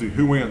on Tuesday.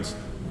 Who wins?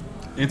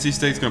 NC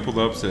State's gonna pull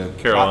the upset.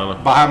 Carolina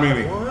By how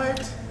many? What?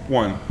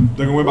 1.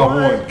 They're going to win by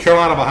 1.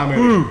 Carolina by how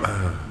many?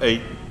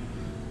 8.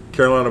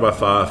 Carolina by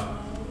 5.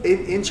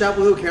 In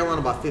Chapel Hill,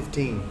 Carolina by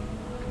 15.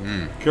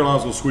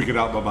 Carolina's going to squeak it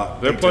out by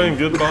about They're 18. playing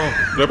good ball.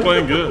 They're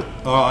playing good.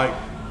 All right.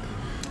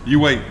 You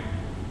wait.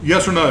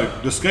 Yes or no?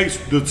 The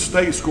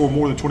state scored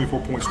more than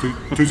 24 points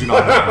Tuesday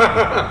night.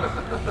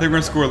 They're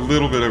gonna score a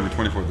little bit over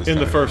 24 this In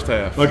time. Uh, the first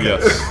half. Okay.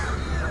 Yes.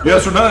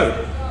 Yes or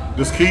no?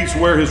 Does Keats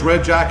wear his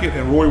red jacket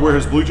and Roy wear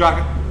his blue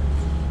jacket?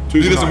 He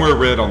Tuesday doesn't night. wear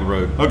red on the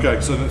road.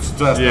 Okay, so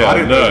that's Yeah, I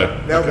didn't know no.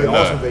 that. That would be Okay,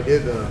 awesome no. if they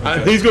did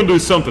though. He's going to do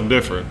something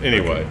different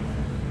anyway.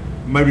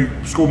 Maybe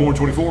score more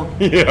than 24.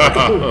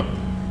 Yeah.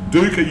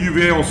 Duke at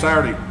UVA on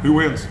Saturday. Who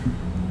wins?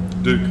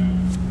 Duke.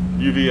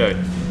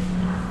 UVA.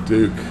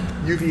 Duke.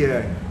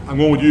 UVA. I'm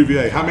going with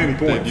UVA. How many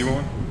points? Dave, you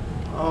want?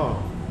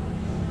 Oh.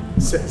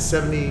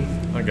 70.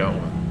 I got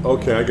one.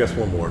 Okay, I guess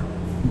one more.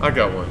 I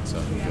got one.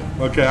 So.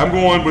 Okay, I'm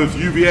going with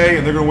UVA,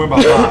 and they're going to win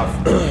by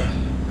 5.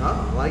 Oh,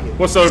 I like it.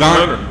 What's over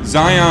under?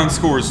 Zion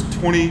scores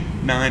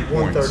 29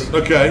 points. 130.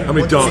 Okay. How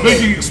many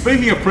dunks?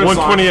 Speaking of Prince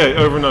 128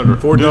 over and under.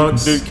 4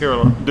 dunks. Duke,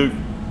 Carolina. Duke.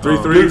 3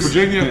 Duke, threes.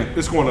 Virginia,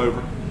 it's going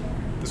over.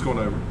 It's going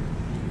over.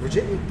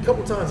 Virginia, a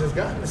couple times has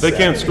gotten. the They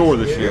can't 70s. score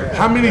this year.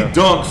 How many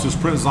dunks does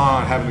Prince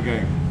Zion have in the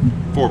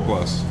game? 4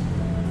 plus.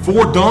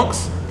 4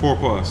 dunks? 4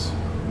 plus.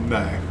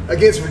 No.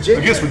 Against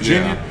Virginia. Against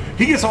Virginia, Yeah.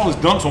 he gets all his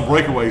dunks on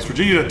breakaways.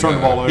 Virginia doesn't turn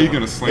the ball over. He's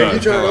gonna slam. If you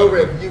the turn it hell out over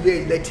of at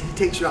UVA, he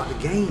takes you out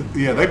the game.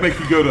 Yeah, they make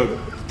you go to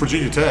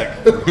Virginia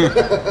Tech.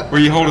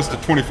 Where you hold us to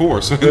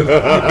 24. So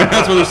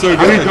that's why they're so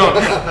How many good.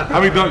 dunks? How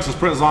many dunks does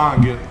Prince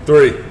Zion get?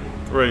 3.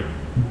 3.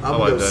 I'm I like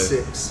going to go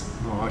Dave. 6.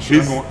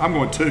 Oh, I'm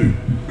going 2. I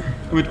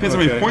mean, it depends how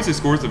many Okay. points he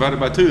scores divided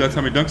by 2. That's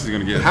how many dunks he's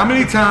going to get. How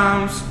many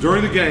times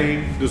during the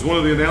game does one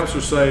of the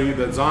announcers say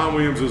that Zion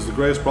Williams is the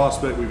greatest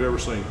prospect we've ever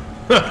seen?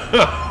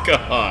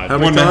 God. How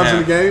many 1.5. times in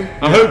the game?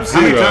 I hope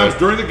How many 0. times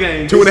during the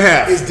game?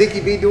 2.5. Is Dickie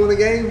B doing the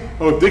game?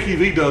 Oh, if Dickie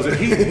V does it,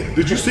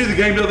 did you see the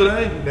game the other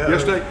day? No.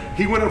 Yesterday,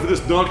 he went up for this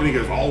dunk and he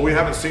goes, "Oh, we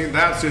haven't seen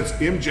that since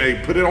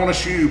MJ put it on a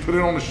shoe, put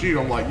it on a shoe."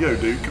 I'm like, "Yo,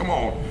 dude, come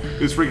on,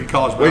 it's freaking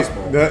college Wait,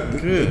 basketball." that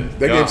God.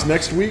 game's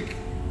next week?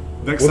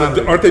 Next Well,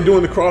 Saturday. aren't they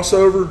doing the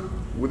crossover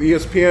with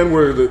ESPN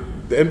where the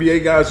NBA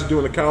guys are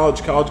doing the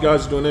college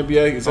guys are doing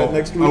NBA? Is that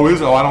next week? Oh,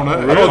 is it? Oh, I don't know.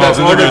 Oh, that's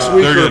So all they're next gonna,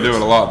 week. they're or- gonna do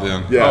it a lot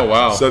then. Yeah. Oh,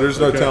 wow. So there's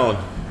no telling.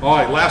 All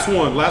right, last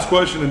one, last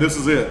question, and this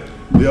is it.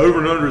 The over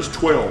and under is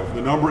 12.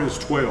 The number is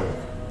 12.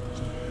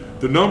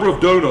 The number of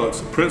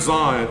donuts Prince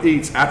Zion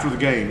eats after the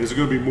game, is it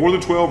going to be more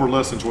than 12 or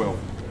less than 12?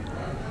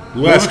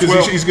 Less, because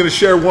 12. he's going to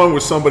share one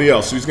with somebody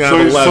else. So he's going to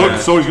have 11.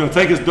 So he's going to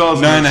take his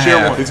dozen and 9.5.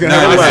 share one. He's going to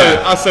have Nine.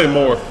 11. I say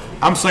more.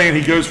 I'm saying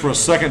he goes for a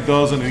second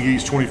dozen and he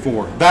eats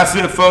 24. That's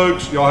it,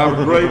 folks. Y'all have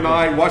a great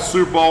night. Watch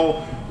Super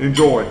Bowl.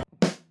 Enjoy.